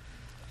have.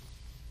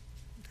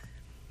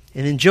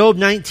 And in Job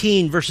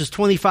 19, verses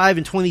 25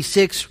 and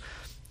 26,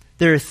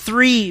 there are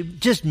three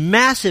just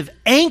massive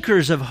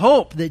anchors of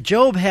hope that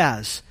Job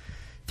has.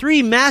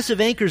 Three massive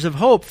anchors of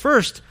hope.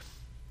 First,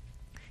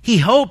 he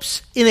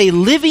hopes in a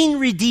living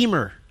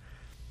Redeemer.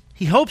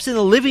 He hopes in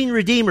a living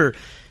Redeemer.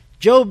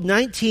 Job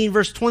 19,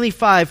 verse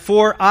 25,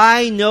 for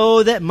I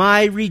know that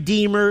my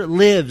Redeemer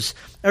lives.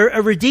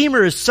 A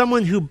Redeemer is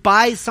someone who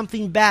buys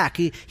something back.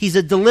 He's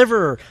a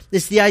deliverer.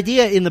 It's the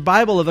idea in the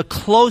Bible of a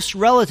close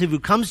relative who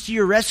comes to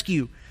your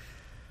rescue.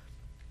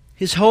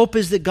 His hope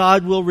is that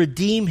God will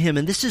redeem him,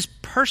 and this is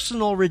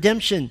personal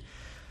redemption.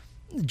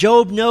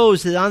 Job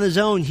knows that on his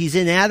own he's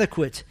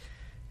inadequate.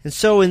 And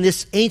so in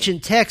this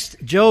ancient text,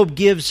 Job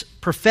gives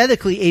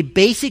prophetically a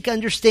basic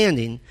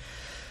understanding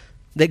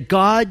that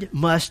God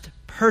must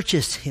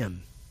purchase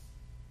him.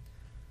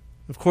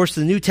 Of course,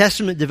 the New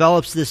Testament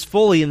develops this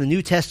fully. In the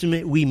New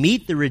Testament, we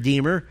meet the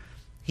Redeemer.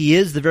 He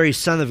is the very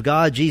Son of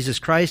God, Jesus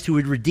Christ, who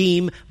would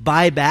redeem,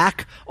 buy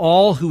back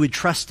all who would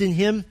trust in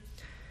him.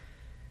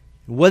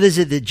 What is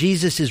it that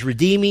Jesus is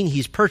redeeming?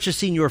 He's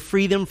purchasing your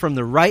freedom from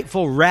the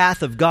rightful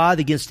wrath of God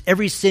against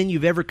every sin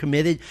you've ever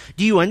committed.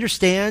 Do you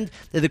understand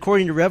that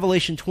according to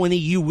Revelation 20,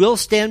 you will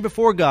stand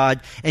before God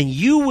and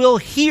you will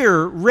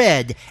hear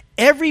read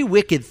every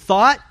wicked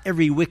thought,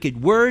 every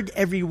wicked word,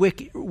 every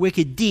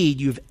wicked deed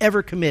you've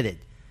ever committed?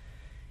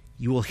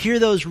 You will hear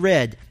those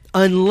read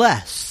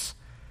unless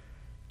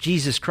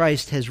Jesus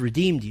Christ has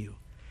redeemed you.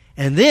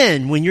 And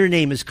then when your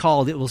name is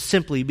called, it will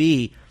simply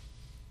be,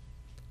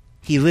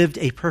 he lived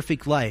a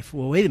perfect life.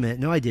 Well, wait a minute.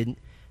 No, I didn't.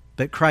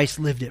 But Christ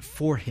lived it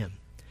for him.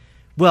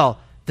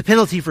 Well, the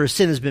penalty for a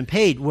sin has been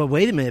paid. Well,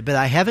 wait a minute. But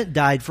I haven't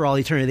died for all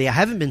eternity. I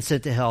haven't been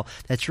sent to hell.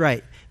 That's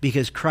right.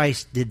 Because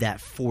Christ did that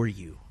for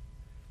you.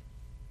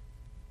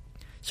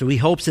 So he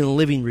hopes in a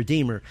living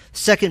Redeemer.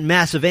 Second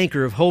massive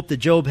anchor of hope that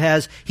Job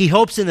has, he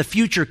hopes in the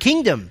future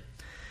kingdom.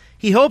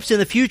 He hopes in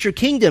the future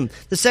kingdom.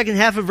 The second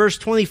half of verse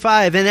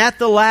 25, and at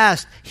the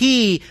last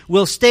he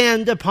will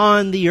stand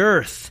upon the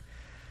earth.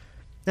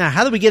 Now,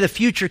 how do we get a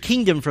future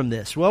kingdom from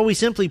this? Well, we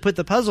simply put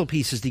the puzzle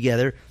pieces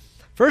together.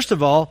 First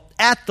of all,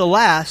 at the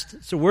last,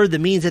 it's a word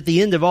that means at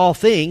the end of all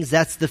things.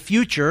 That's the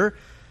future.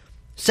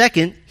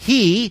 Second,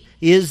 he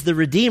is the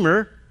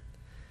Redeemer.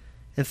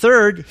 And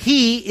third,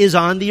 he is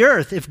on the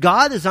earth. If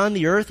God is on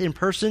the earth in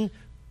person,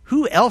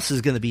 who else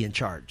is going to be in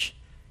charge?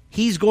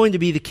 He's going to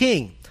be the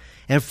king.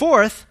 And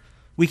fourth,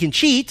 we can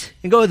cheat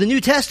and go to the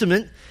New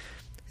Testament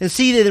and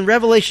see that in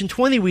Revelation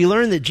 20 we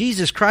learn that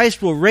Jesus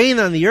Christ will reign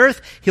on the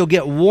earth. He'll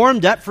get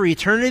warmed up for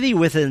eternity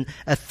with a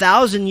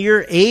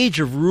 1,000-year age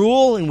of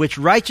rule in which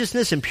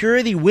righteousness and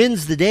purity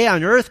wins the day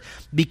on earth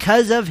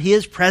because of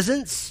his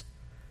presence.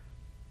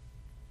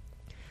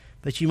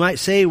 But you might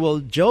say, well,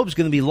 Job's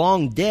going to be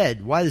long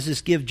dead. Why does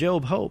this give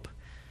Job hope?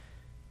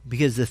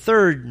 Because the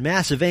third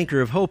massive anchor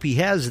of hope he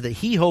has is that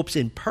he hopes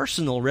in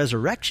personal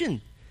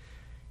resurrection.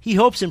 He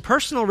hopes in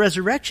personal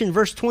resurrection.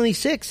 Verse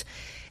 26,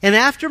 and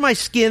after my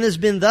skin has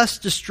been thus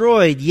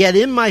destroyed, yet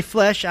in my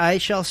flesh I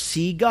shall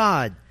see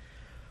God.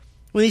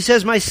 When he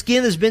says my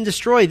skin has been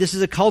destroyed, this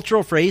is a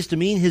cultural phrase to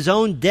mean his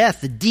own death,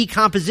 the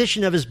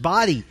decomposition of his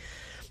body.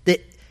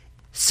 That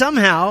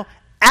somehow,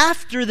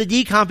 after the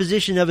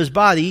decomposition of his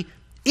body,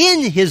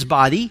 in his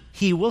body,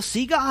 he will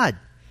see God.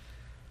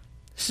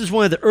 This is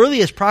one of the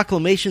earliest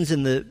proclamations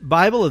in the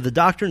Bible of the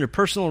doctrine of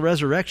personal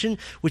resurrection,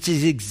 which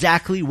is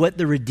exactly what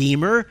the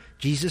Redeemer,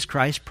 Jesus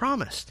Christ,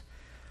 promised.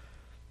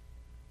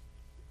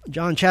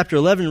 John chapter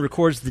 11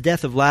 records the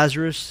death of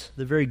Lazarus,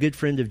 the very good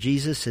friend of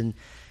Jesus, and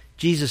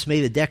Jesus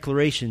made a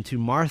declaration to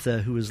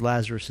Martha, who was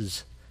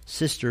Lazarus'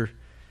 sister.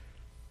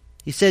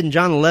 He said in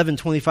John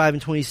 11:25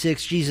 and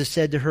 26, Jesus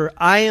said to her,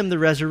 I am the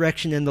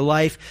resurrection and the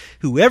life.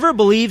 Whoever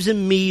believes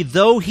in me,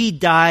 though he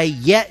die,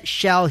 yet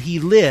shall he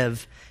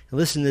live. And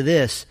listen to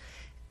this.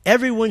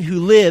 Everyone who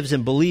lives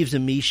and believes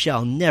in me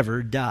shall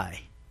never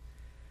die.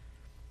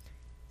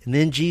 And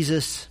then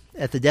Jesus,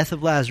 at the death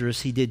of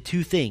Lazarus, he did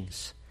two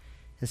things.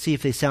 And see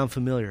if they sound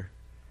familiar.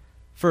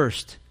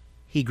 First,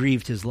 he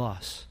grieved his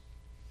loss.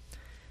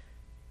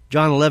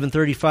 John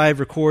 11:35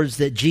 records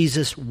that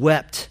Jesus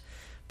wept.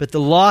 But the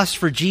loss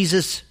for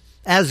Jesus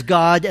as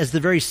God, as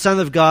the very Son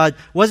of God,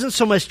 wasn't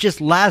so much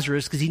just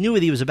Lazarus, because he knew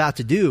what he was about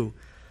to do.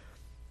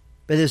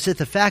 But it's at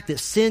the fact that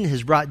sin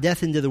has brought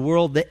death into the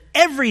world, that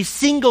every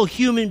single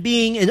human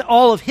being in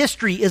all of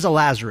history is a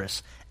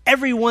Lazarus.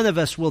 Every one of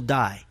us will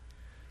die.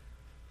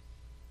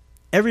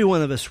 Every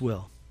one of us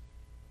will.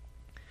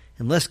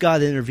 Unless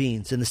God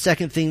intervenes. And the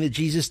second thing that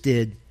Jesus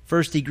did,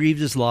 first he grieved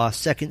his loss,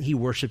 second he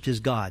worshiped his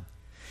God.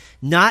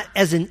 Not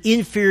as an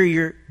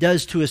inferior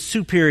does to a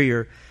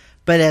superior,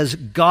 but as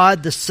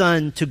God the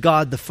Son to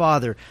God the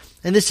Father.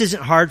 And this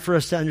isn't hard for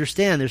us to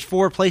understand. There's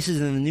 4 places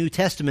in the New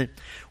Testament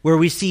where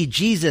we see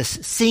Jesus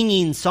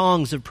singing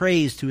songs of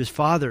praise to his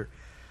Father.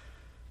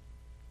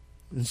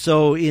 And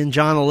so in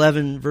John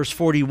 11, verse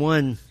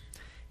 41,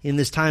 in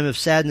this time of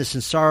sadness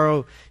and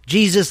sorrow,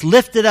 Jesus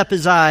lifted up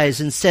his eyes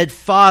and said,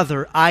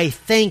 Father, I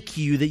thank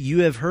you that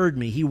you have heard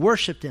me. He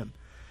worshiped him.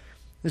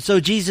 And so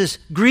Jesus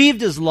grieved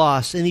his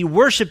loss and he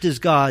worshiped his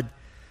God.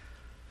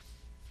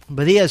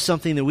 But he has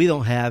something that we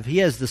don't have. He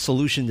has the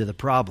solution to the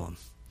problem.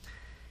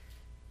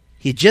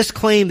 He just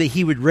claimed that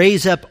he would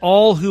raise up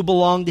all who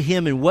belong to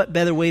him, and what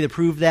better way to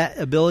prove that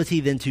ability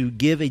than to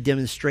give a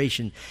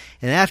demonstration.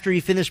 And after he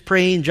finished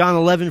praying, John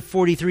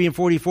 11:43 and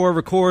 44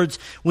 records,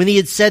 when he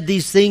had said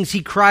these things,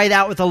 he cried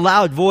out with a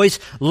loud voice,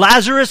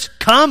 Lazarus,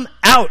 come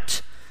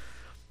out!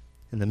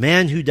 And the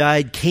man who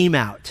died came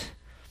out.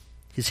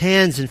 His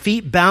hands and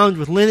feet bound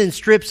with linen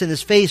strips and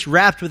his face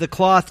wrapped with a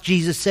cloth.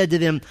 Jesus said to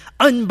them,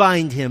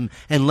 unbind him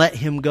and let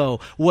him go.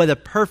 What a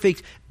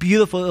perfect,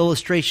 beautiful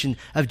illustration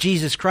of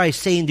Jesus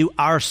Christ saying to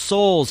our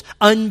souls,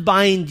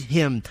 unbind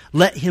him,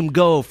 let him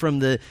go from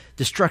the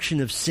destruction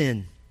of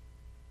sin.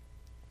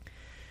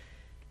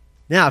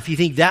 Now, if you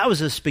think that was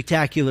a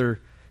spectacular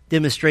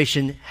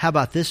demonstration, how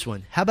about this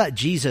one? How about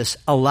Jesus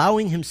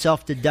allowing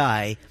himself to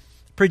die,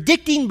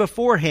 predicting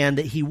beforehand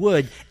that he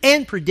would,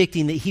 and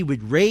predicting that he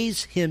would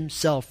raise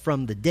himself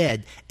from the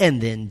dead, and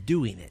then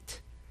doing it?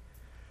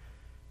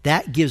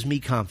 That gives me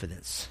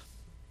confidence.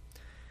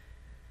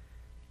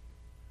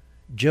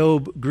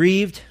 Job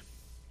grieved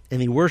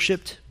and he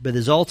worshiped, but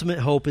his ultimate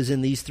hope is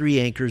in these 3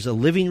 anchors: a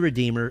living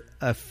Redeemer,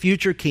 a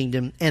future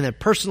kingdom, and a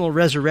personal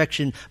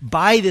resurrection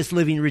by this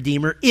living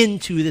Redeemer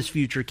into this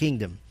future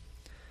kingdom.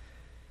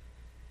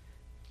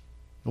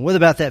 And what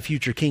about that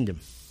future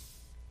kingdom?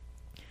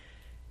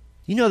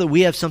 You know that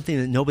we have something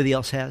that nobody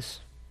else has?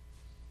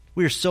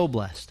 We are so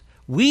blessed.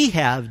 We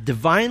have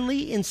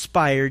divinely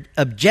inspired,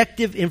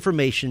 objective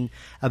information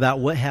about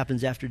what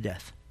happens after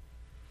death.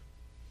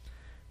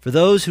 For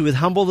those who would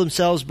humble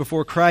themselves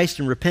before Christ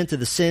and repent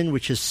of the sin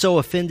which has so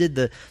offended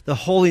the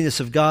holiness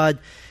of God,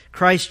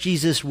 Christ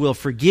Jesus will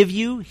forgive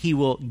you. He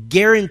will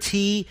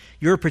guarantee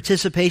your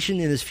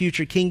participation in his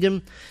future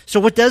kingdom. So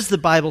what does the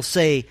Bible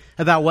say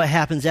about what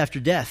happens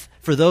after death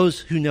for those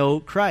who know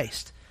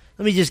Christ?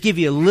 Let me just give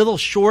you a little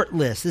short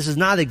list. This is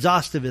not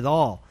exhaustive at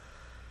all.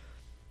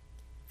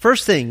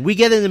 First thing, we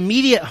get an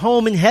immediate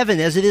home in heaven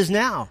as it is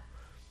now.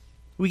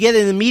 We get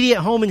an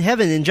immediate home in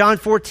heaven. In John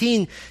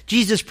 14,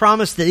 Jesus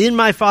promised that in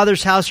my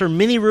Father's house are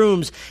many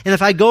rooms, and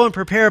if I go and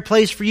prepare a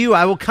place for you,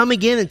 I will come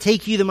again and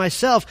take you to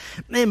myself.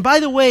 And by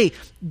the way,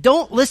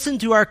 don't listen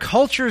to our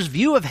culture's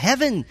view of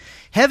heaven.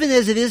 Heaven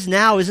as it is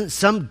now isn't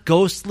some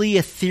ghostly,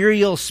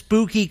 ethereal,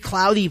 spooky,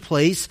 cloudy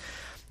place.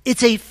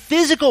 It's a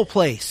physical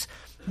place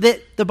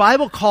that the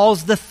Bible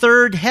calls the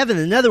third heaven.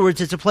 In other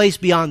words, it's a place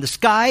beyond the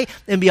sky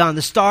and beyond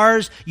the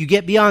stars. You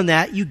get beyond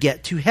that, you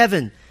get to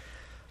heaven.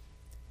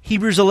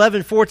 Hebrews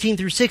 11:14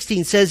 through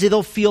 16 says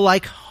it'll feel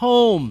like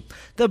home.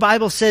 The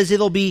Bible says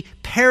it'll be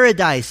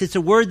paradise. It's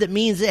a word that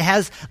means it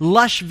has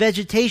lush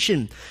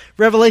vegetation.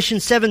 Revelation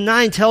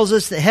 7:9 tells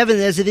us that heaven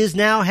as it is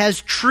now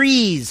has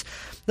trees.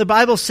 The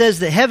Bible says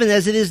that heaven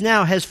as it is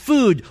now has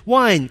food,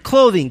 wine,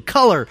 clothing,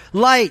 color,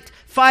 light,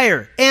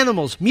 fire,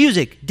 animals,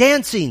 music,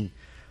 dancing.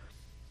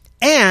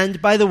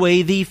 And, by the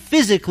way, the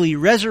physically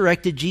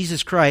resurrected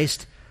Jesus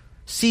Christ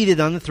seated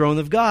on the throne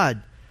of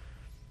God.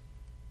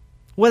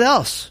 What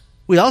else?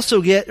 We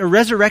also get a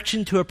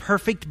resurrection to a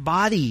perfect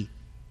body.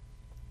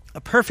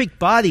 A perfect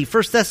body.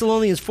 1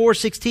 Thessalonians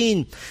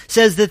 4:16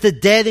 says that the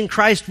dead in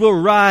Christ will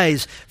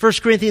rise. 1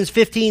 Corinthians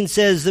 15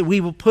 says that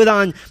we will put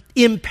on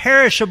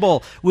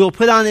imperishable. We will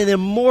put on an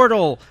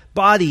immortal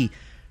body.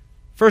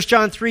 1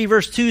 John 3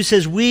 verse 2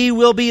 says, we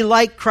will be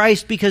like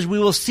Christ because we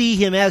will see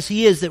him as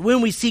he is. That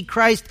when we see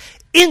Christ,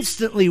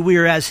 instantly we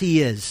are as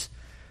he is.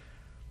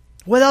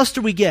 What else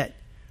do we get?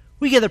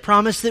 We get the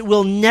promise that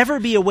we'll never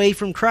be away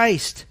from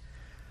Christ.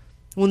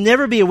 We'll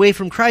never be away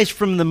from Christ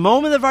from the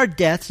moment of our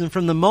deaths and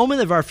from the moment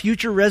of our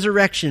future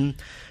resurrection.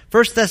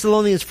 1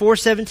 Thessalonians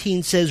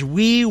 4:17 says,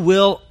 we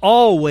will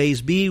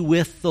always be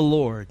with the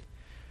Lord.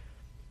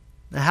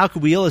 Now, how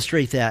could we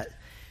illustrate that?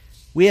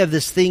 We have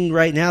this thing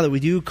right now that we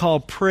do call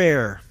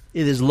prayer.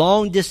 It is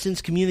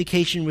long-distance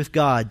communication with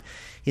God.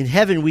 In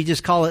heaven, we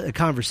just call it a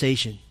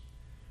conversation.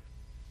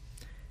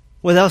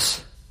 What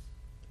else?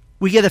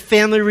 We get a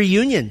family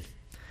reunion.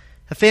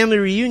 A family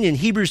reunion.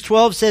 Hebrews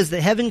 12 says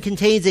that heaven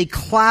contains a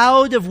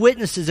cloud of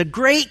witnesses, a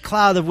great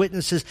cloud of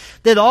witnesses,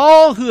 that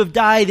all who have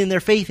died in their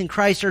faith in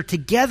Christ are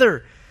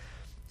together.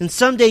 And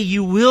someday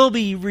you will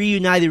be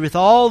reunited with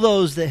all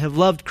those that have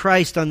loved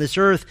Christ on this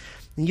earth,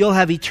 and you'll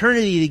have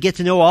eternity to get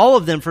to know all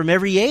of them from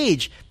every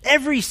age,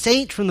 every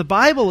saint from the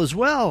Bible as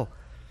well.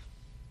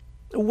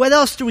 What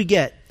else do we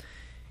get?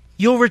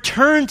 You'll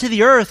return to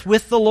the earth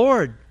with the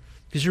Lord.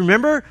 Because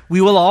remember,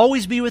 we will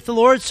always be with the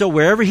Lord, so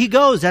wherever He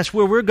goes, that's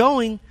where we're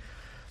going.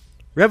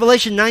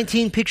 Revelation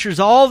 19 pictures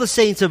all the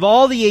saints of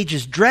all the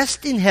ages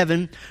dressed in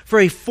heaven for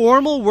a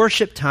formal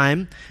worship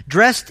time,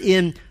 dressed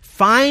in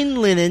fine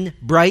linen,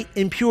 bright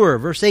and pure.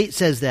 Verse 8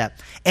 says that.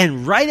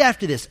 And right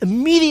after this,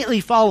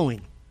 immediately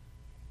following,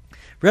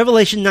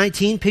 Revelation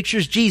 19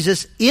 pictures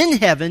Jesus in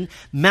heaven,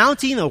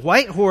 mounting a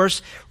white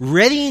horse,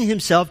 readying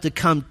Himself to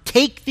come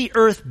take the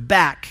earth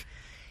back.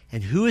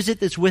 And who is it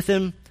that's with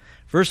Him?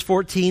 Verse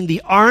 14,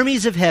 the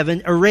armies of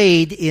heaven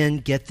arrayed in,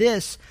 get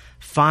this,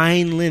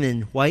 fine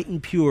linen, white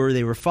and pure.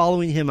 They were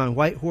following Him on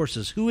white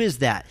horses. Who is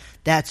that?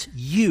 That's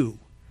you.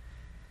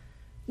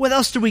 What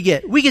else do we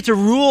get? We get to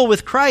rule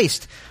with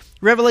Christ.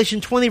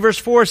 Revelation 20 verse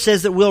 4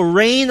 says that we'll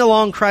reign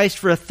along Christ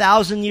for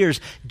 1,000 years,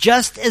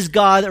 just as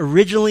God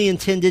originally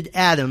intended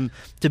Adam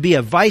to be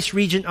a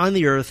vice-regent on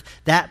the earth.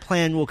 That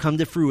plan will come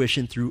to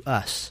fruition through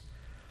us.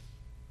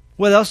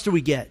 What else do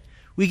we get?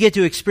 We get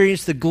to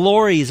experience the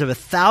glories of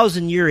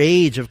 1,000-year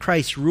age of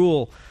Christ's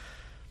rule.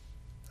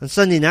 On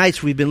Sunday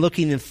nights, we've been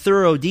looking in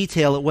thorough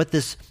detail at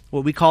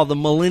what we call the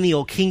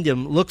millennial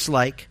kingdom looks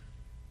like.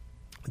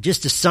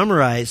 Just to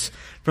summarize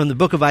from the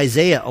book of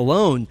Isaiah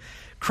alone,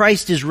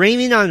 Christ is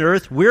reigning on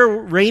earth. We're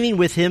reigning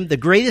with Him, the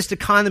greatest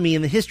economy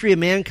in the history of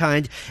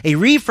mankind, a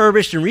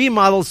refurbished and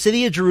remodeled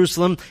city of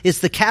Jerusalem. It's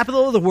the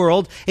capital of the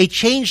world, a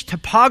changed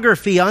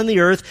topography on the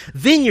earth,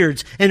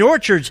 vineyards and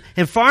orchards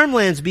and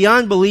farmlands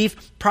beyond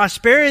belief,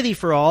 prosperity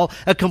for all,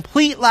 a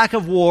complete lack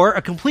of war,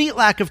 a complete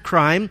lack of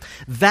crime,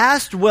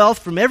 vast wealth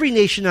from every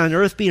nation on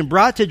earth being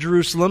brought to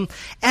Jerusalem.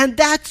 And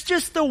that's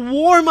just the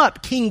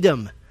warm-up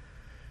kingdom.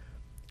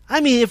 I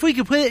mean, if we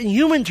could put it in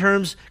human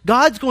terms,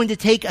 God's going to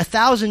take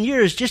 1,000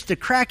 years just to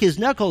crack His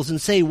knuckles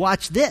and say,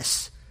 watch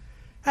this.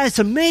 That's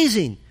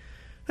amazing.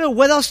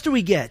 What else do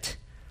we get?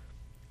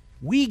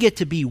 We get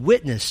to be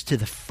witness to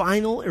the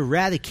final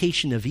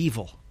eradication of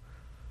evil.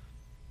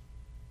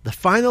 The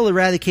final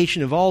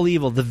eradication of all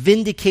evil, the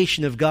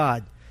vindication of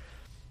God.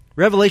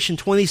 Revelation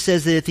 20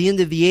 says that at the end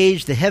of the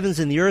age, the heavens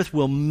and the earth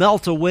will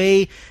melt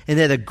away, and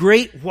that a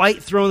great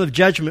white throne of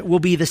judgment will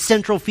be the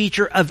central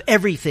feature of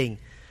everything.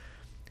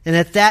 And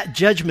at that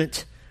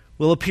judgment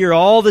will appear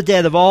all the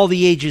dead of all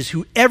the ages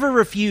who ever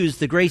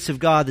refused the grace of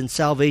God and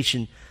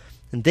salvation.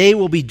 And they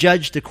will be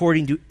judged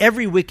according to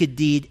every wicked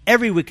deed,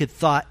 every wicked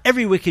thought,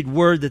 every wicked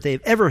word that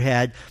they've ever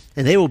had.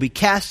 And they will be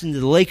cast into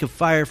the lake of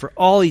fire for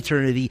all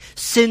eternity.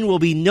 Sin will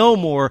be no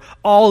more.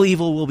 All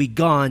evil will be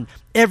gone.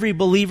 Every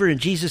believer in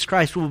Jesus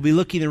Christ will be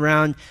looking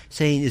around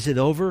saying, is it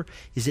over?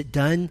 Is it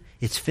done?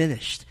 It's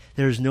finished.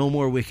 There is no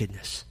more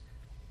wickedness.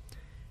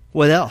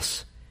 What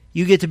else?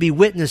 You get to be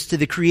witness to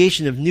the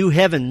creation of new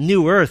heaven,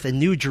 new earth, and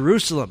new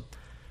Jerusalem.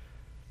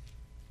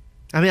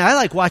 I mean, I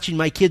like watching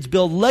my kids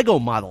build Lego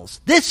models.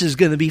 This is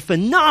going to be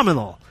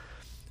phenomenal.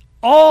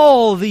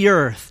 All the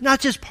earth, not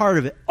just part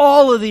of it,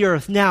 all of the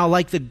earth now,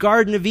 like the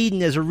Garden of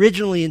Eden as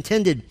originally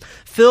intended,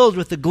 filled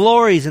with the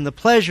glories and the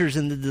pleasures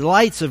and the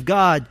delights of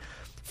God,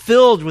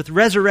 filled with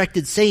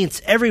resurrected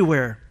saints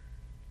everywhere.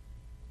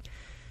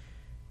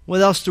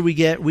 What else do we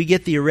get? We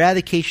get the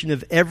eradication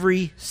of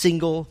every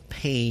single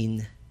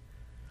pain.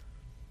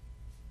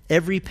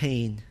 Every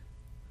pain.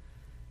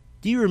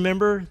 Do you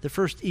remember the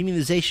first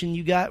immunization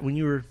you got when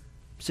you were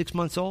 6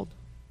 months old?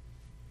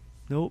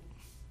 Nope.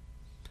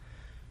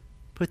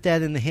 Put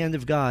that in the hand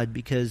of God,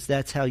 because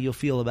that's how you'll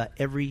feel about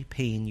every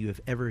pain you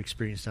have ever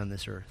experienced on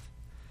this earth.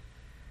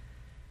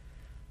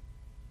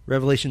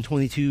 Revelation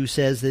 22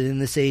 says that in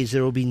this age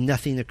there will be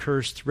nothing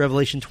accursed.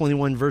 Revelation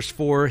 21 verse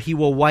 4, He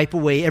will wipe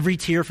away every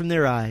tear from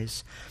their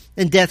eyes.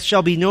 And death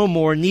shall be no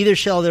more, neither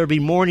shall there be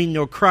mourning,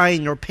 nor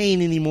crying, nor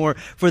pain anymore,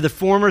 for the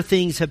former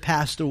things have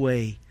passed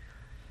away.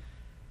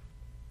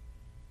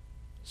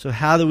 So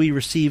how do we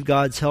receive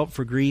God's help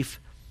for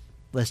grief?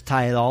 Let's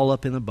tie it all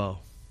up in a bow.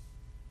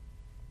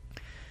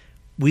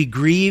 We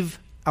grieve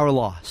our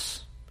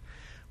loss.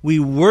 We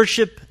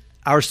worship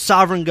our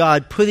sovereign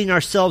God, putting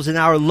ourselves in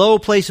our low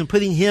place and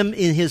putting Him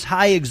in His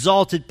high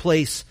exalted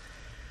place.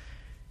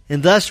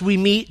 And thus we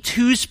meet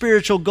two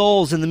spiritual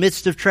goals in the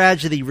midst of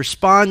tragedy: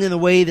 respond in a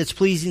way that's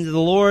pleasing to the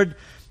Lord,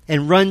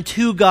 and run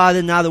to God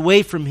and not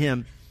away from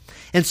Him.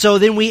 And so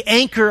then we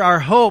anchor our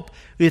hope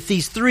with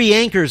these three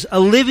anchors: a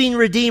living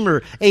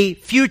Redeemer, a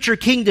future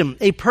kingdom,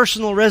 a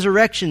personal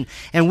resurrection.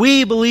 And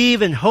we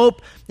believe and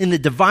hope in the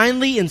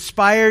divinely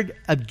inspired,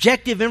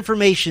 objective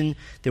information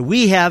that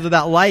we have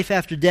about life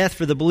after death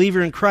for the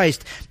believer in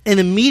Christ, an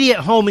immediate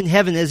home in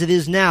heaven as it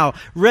is now,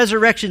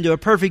 resurrection to a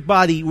perfect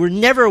body. We're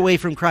never away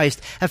from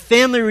Christ, a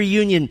family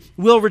reunion.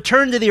 We'll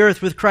return to the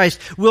earth with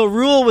Christ. We'll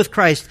rule with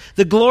Christ,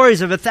 the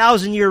glories of a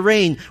 1,000-year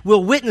reign.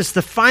 We'll witness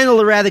the final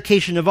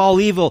eradication of all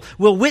evil.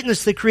 We'll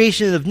witness the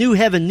creation of new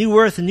heaven, new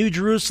earth, and new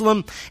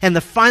Jerusalem, and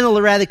the final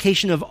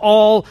eradication of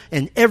all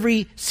and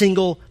every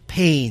single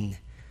pain.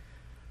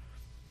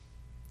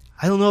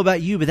 I don't know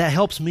about you, but that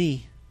helps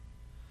me.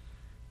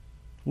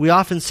 We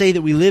often say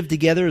that we live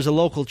together as a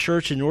local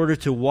church in order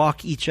to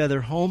walk each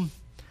other home,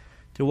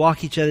 to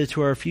walk each other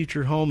to our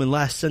future home. And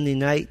last Sunday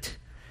night,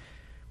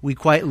 we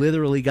quite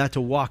literally got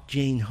to walk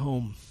Jane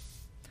home.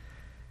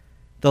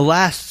 The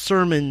last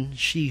sermon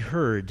she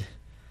heard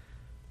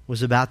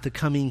was about the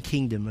coming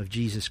kingdom of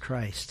Jesus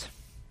Christ.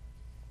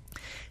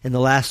 And the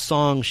last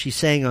song she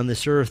sang on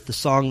this earth, the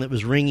song that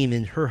was ringing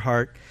in her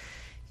heart,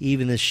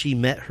 even as she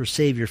met her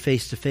Savior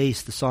face to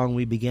face, the song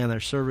we began our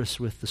service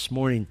with this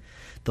morning,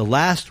 the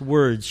last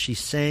words she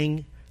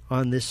sang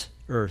on this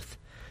earth: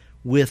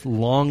 with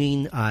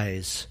longing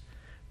eyes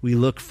we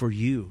look for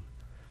you,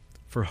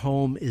 for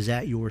home is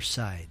at your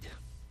side.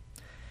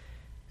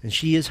 And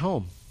she is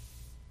home.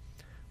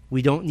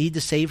 We don't need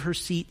to save her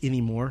seat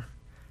anymore.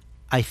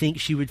 I think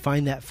she would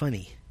find that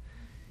funny.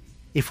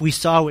 If we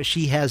saw what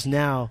she has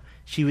now,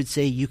 she would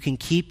say, "You can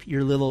keep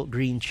your little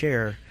green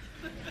chair.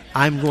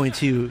 I'm going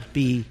to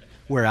be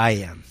where I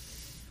am."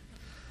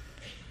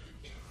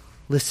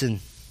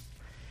 Listen,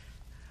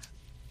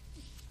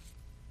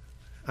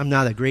 I'm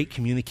not a great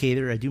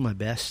communicator. I do my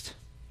best.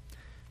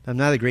 I'm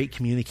not a great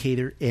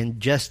communicator,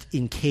 and just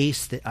in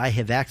case that I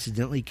have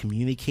accidentally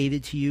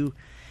communicated to you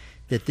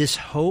that this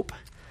hope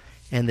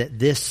and that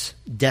this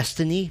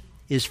destiny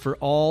is for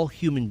all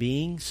human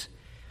beings,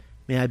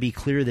 may I be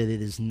clear that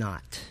it is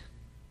not.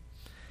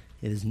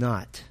 It is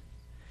not.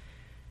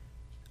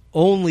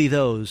 Only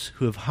those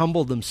who have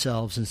humbled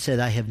themselves and said,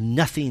 "I have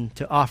nothing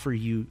to offer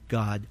you,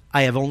 God.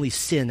 I have only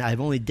sin. I have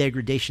only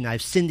degradation. I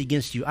have sinned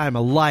against you. I am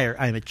a liar.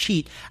 I am a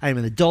cheat. I am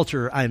an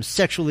adulterer. I am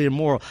sexually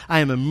immoral. I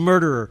am a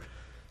murderer.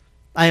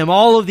 I am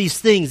all of these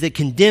things that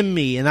condemn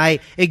me." And I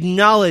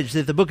acknowledge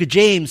that the book of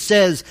James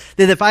says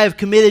that if I have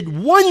committed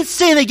one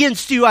sin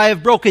against you, I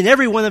have broken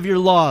every one of your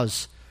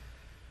laws.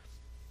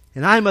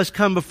 And I must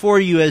come before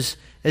you as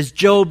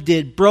Job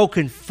did,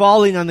 broken,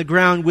 falling on the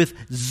ground with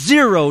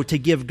zero to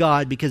give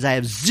God, because I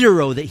have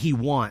zero that he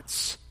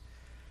wants.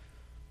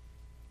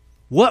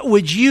 What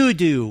would you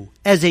do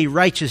as a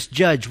righteous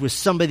judge with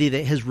somebody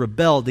that has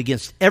rebelled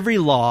against every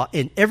law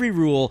and every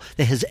rule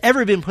that has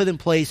ever been put in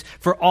place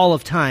for all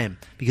of time?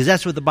 Because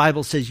that's what the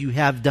Bible says you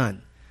have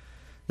done.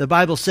 The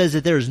Bible says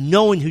that there is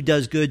no one who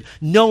does good,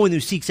 no one who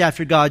seeks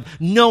after God,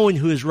 no one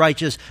who is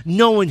righteous,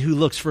 no one who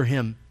looks for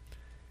him.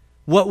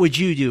 What would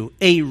you do?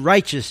 A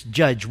righteous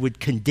judge would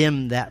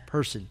condemn that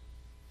person.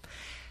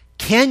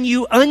 Can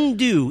you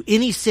undo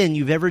any sin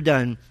you've ever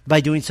done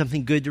by doing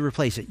something good to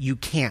replace it? You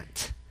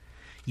can't.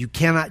 You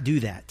cannot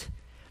do that.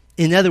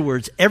 In other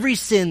words, every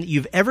sin that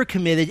you've ever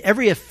committed,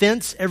 every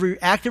offense,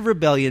 every act of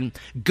rebellion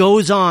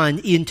goes on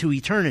into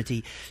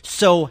eternity.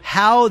 So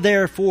how,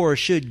 therefore,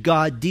 should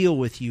God deal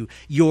with you?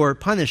 Your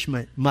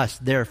punishment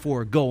must,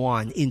 therefore, go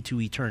on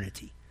into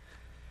eternity.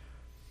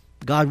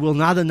 God will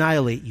not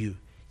annihilate you.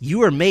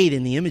 You are made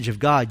in the image of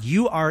God.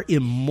 You are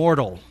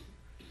immortal.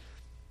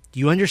 Do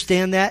you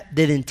understand that?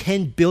 That in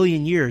 10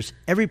 billion years,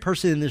 every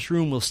person in this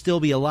room will still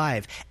be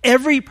alive.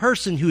 Every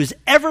person who has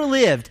ever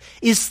lived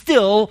is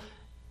still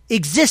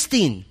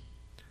existing.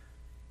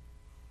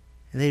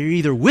 And they are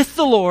either with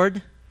the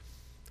Lord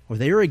or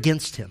they are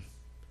against him.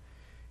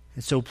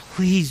 And so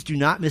please do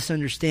not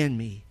misunderstand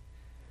me.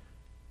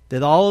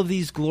 That all of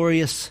these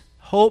glorious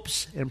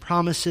hopes and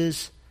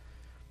promises,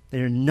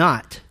 they are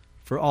not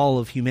for all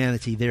of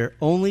humanity. They're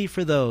only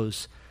for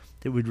those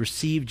that would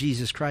receive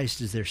Jesus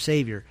Christ as their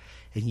Savior.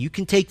 And you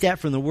can take that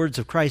from the words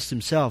of Christ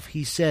himself.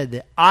 He said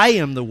that I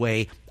am the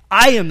way,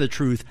 I am the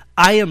truth,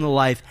 I am the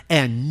life,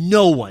 and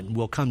no one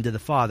will come to the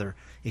Father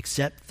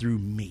except through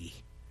me.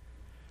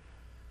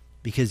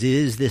 Because it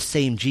is this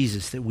same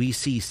Jesus that we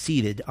see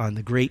seated on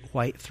the great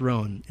white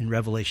throne in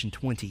Revelation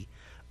 20,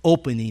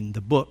 opening the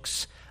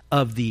books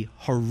of the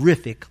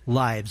horrific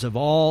lives of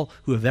all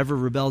who have ever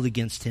rebelled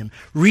against him,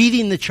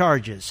 reading the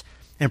charges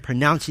and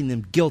pronouncing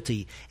them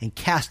guilty and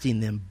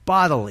casting them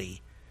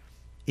bodily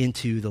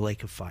into the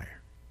lake of fire.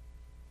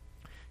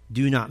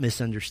 Do not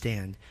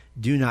misunderstand.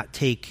 Do not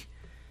take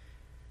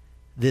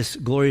this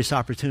glorious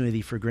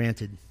opportunity for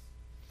granted.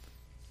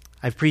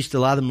 I've preached a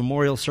lot of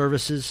memorial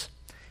services,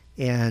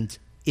 and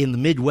in the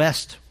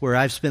Midwest, where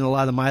I've spent a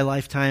lot of my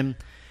lifetime,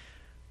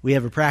 we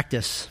have a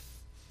practice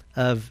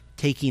of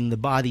taking the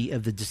body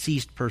of the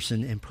deceased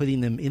person and putting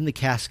them in the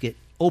casket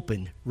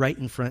open right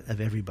in front of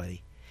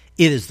everybody.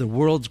 It is the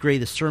world's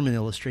greatest sermon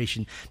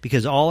illustration,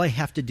 because all I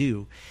have to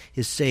do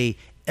is say,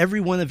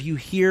 every one of you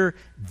here,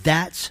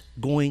 that's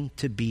going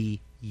to be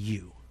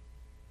you.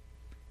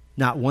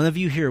 Not one of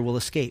you here will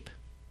escape.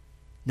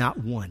 Not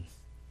one.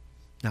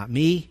 Not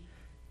me,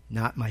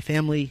 not my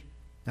family,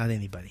 not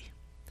anybody.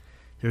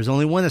 There's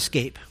only one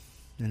escape,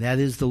 and that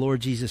is the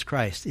Lord Jesus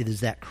Christ. It is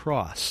that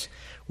cross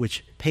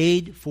which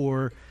paid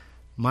for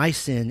my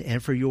sin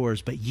and for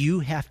yours, but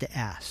you have to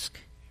ask.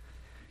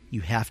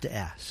 You have to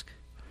ask.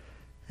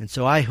 And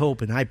so I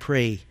hope and I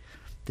pray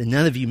that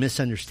none of you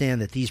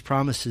misunderstand that these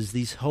promises,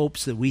 these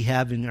hopes that we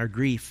have in our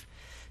grief,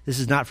 this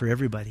is not for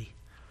everybody.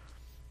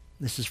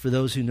 This is for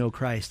those who know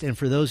Christ. And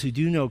for those who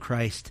do know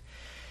Christ,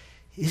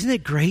 isn't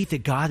it great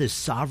that God is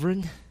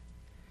sovereign?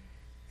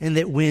 And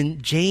that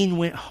when Jane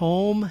went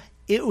home,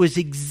 it was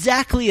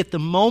exactly at the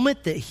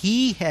moment that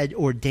he had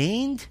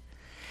ordained.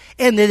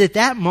 And that at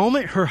that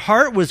moment, her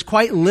heart was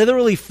quite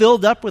literally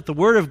filled up with the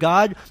Word of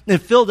God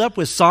and filled up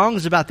with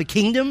songs about the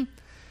kingdom.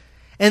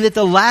 And that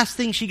the last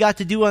thing she got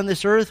to do on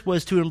this earth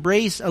was to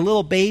embrace a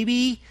little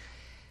baby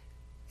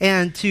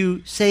and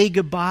to say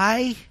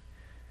goodbye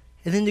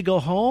and then to go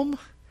home.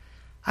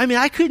 I mean,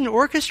 I couldn't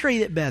orchestrate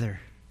it better.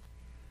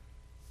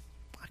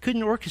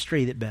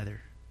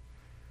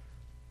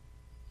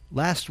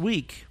 Last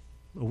week,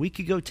 a week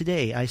ago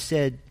today, I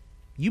said,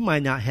 you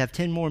might not have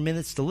 10 more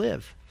minutes to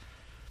live.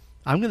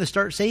 I'm going to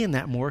start saying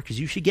that more because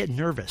you should get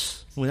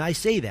nervous when I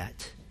say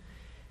that.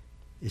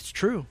 It's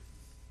true.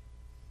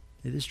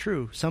 It is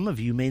true. Some of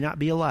you may not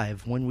be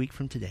alive 1 week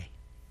from today.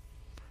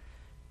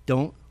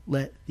 Don't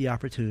let the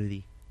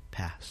opportunity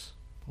pass.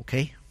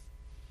 Okay?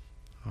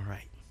 All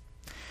right.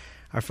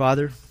 Our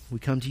Father, we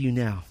come to you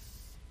now.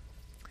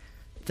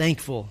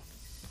 Thankful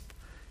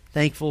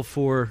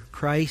for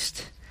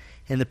Christ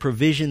and the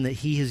provision that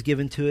he has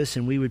given to us.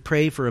 And we would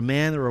pray for a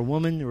man or a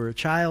woman or a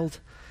child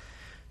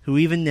who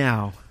even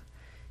now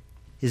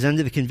is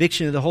under the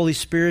conviction of the Holy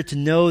Spirit to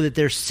know that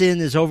their sin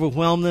has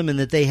overwhelmed them and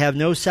that they have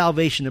no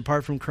salvation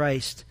apart from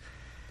Christ.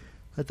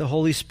 Let the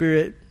Holy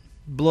Spirit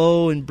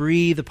blow and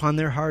breathe upon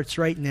their hearts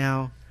right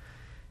now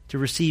to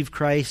receive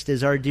Christ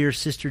as our dear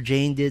sister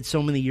Jane did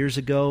so many years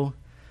ago.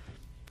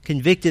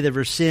 Convicted of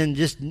her sin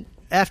just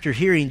after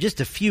hearing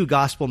just a few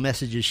gospel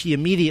messages, she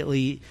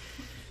immediately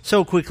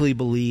so quickly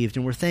believed,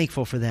 and we're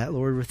thankful for that,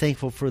 Lord. We're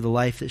thankful for the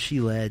life that she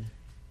led.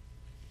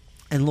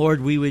 And Lord,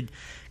 we would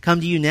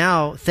come to you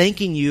now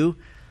thanking you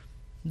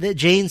that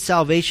Jane's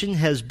salvation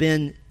has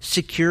been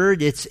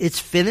secured. It's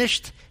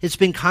finished. It's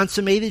been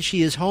consummated.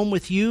 She is home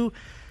with you,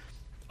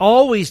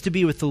 always to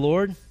be with the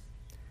Lord.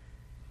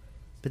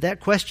 But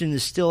that question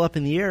is still up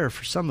in the air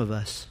for some of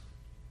us.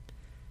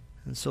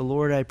 And so,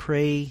 Lord, I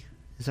pray,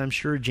 as I'm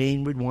sure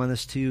Jane would want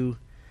us to,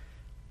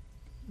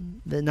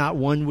 that not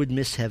one would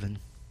miss heaven.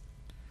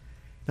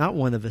 Not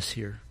one of us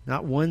here.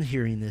 Not one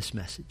hearing this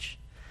message.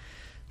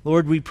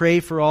 Lord, we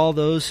pray for all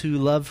those who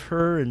love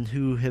her and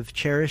who have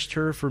cherished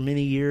her for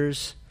many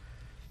years.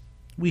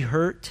 We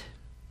hurt.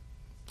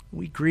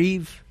 We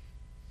grieve.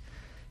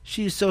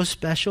 She is so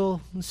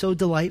special and so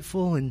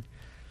delightful, and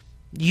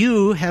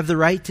you have the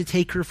right to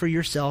take her for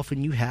yourself,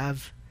 and you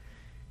have.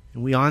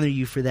 And we honor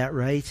you for that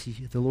right.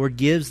 The Lord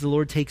gives, the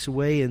Lord takes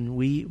away, and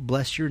we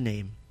bless your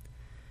name.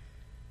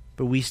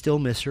 But we still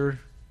miss her.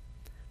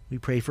 We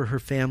pray for her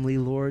family,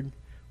 Lord.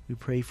 We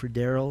pray for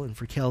Daryl and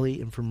for Kelly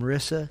and for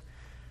Marissa,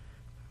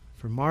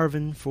 for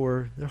Marvin,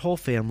 for their whole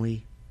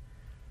family,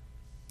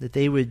 that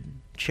they would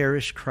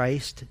cherish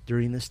Christ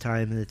during this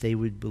time and that they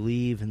would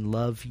believe and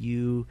love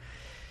you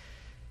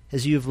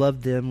as you have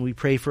loved them. We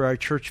pray for our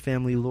church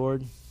family,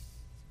 Lord.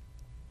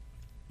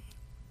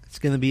 It's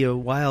going to be a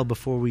while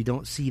before we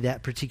don't see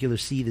that particular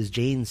seat as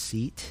Jane's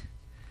seat.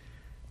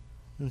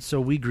 And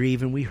so we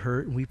grieve and we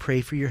hurt and we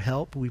pray for your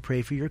help. We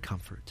pray for your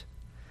comfort.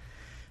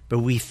 But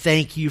we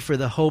thank you for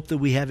the hope that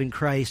we have in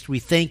Christ. We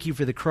thank you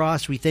for the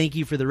cross. We thank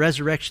you for the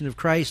resurrection of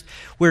Christ,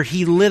 where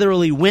he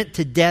literally went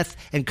to death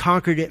and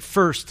conquered it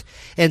first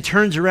and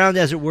turns around,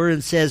 as it were,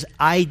 and says,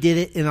 I did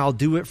it and I'll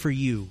do it for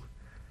you.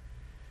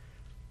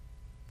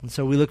 And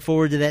so we look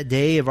forward to that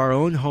day of our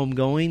own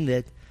homegoing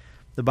that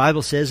the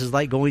Bible says is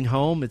like going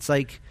home. It's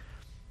like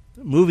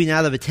moving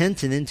out of a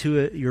tent and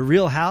into your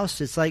real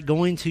house. It's like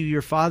going to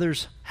your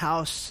Father's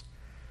house.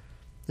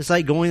 It's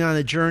like going on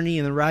a journey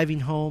and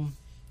arriving home.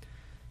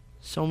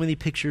 So many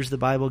pictures the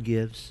Bible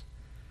gives.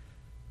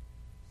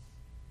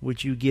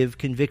 Would you give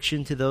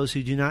conviction to those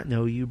who do not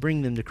know you?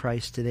 Bring them to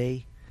Christ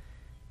today.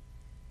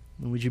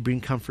 And would you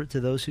bring comfort to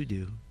those who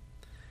do?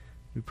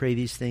 We pray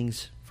these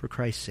things for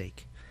Christ's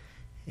sake.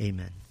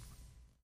 Amen.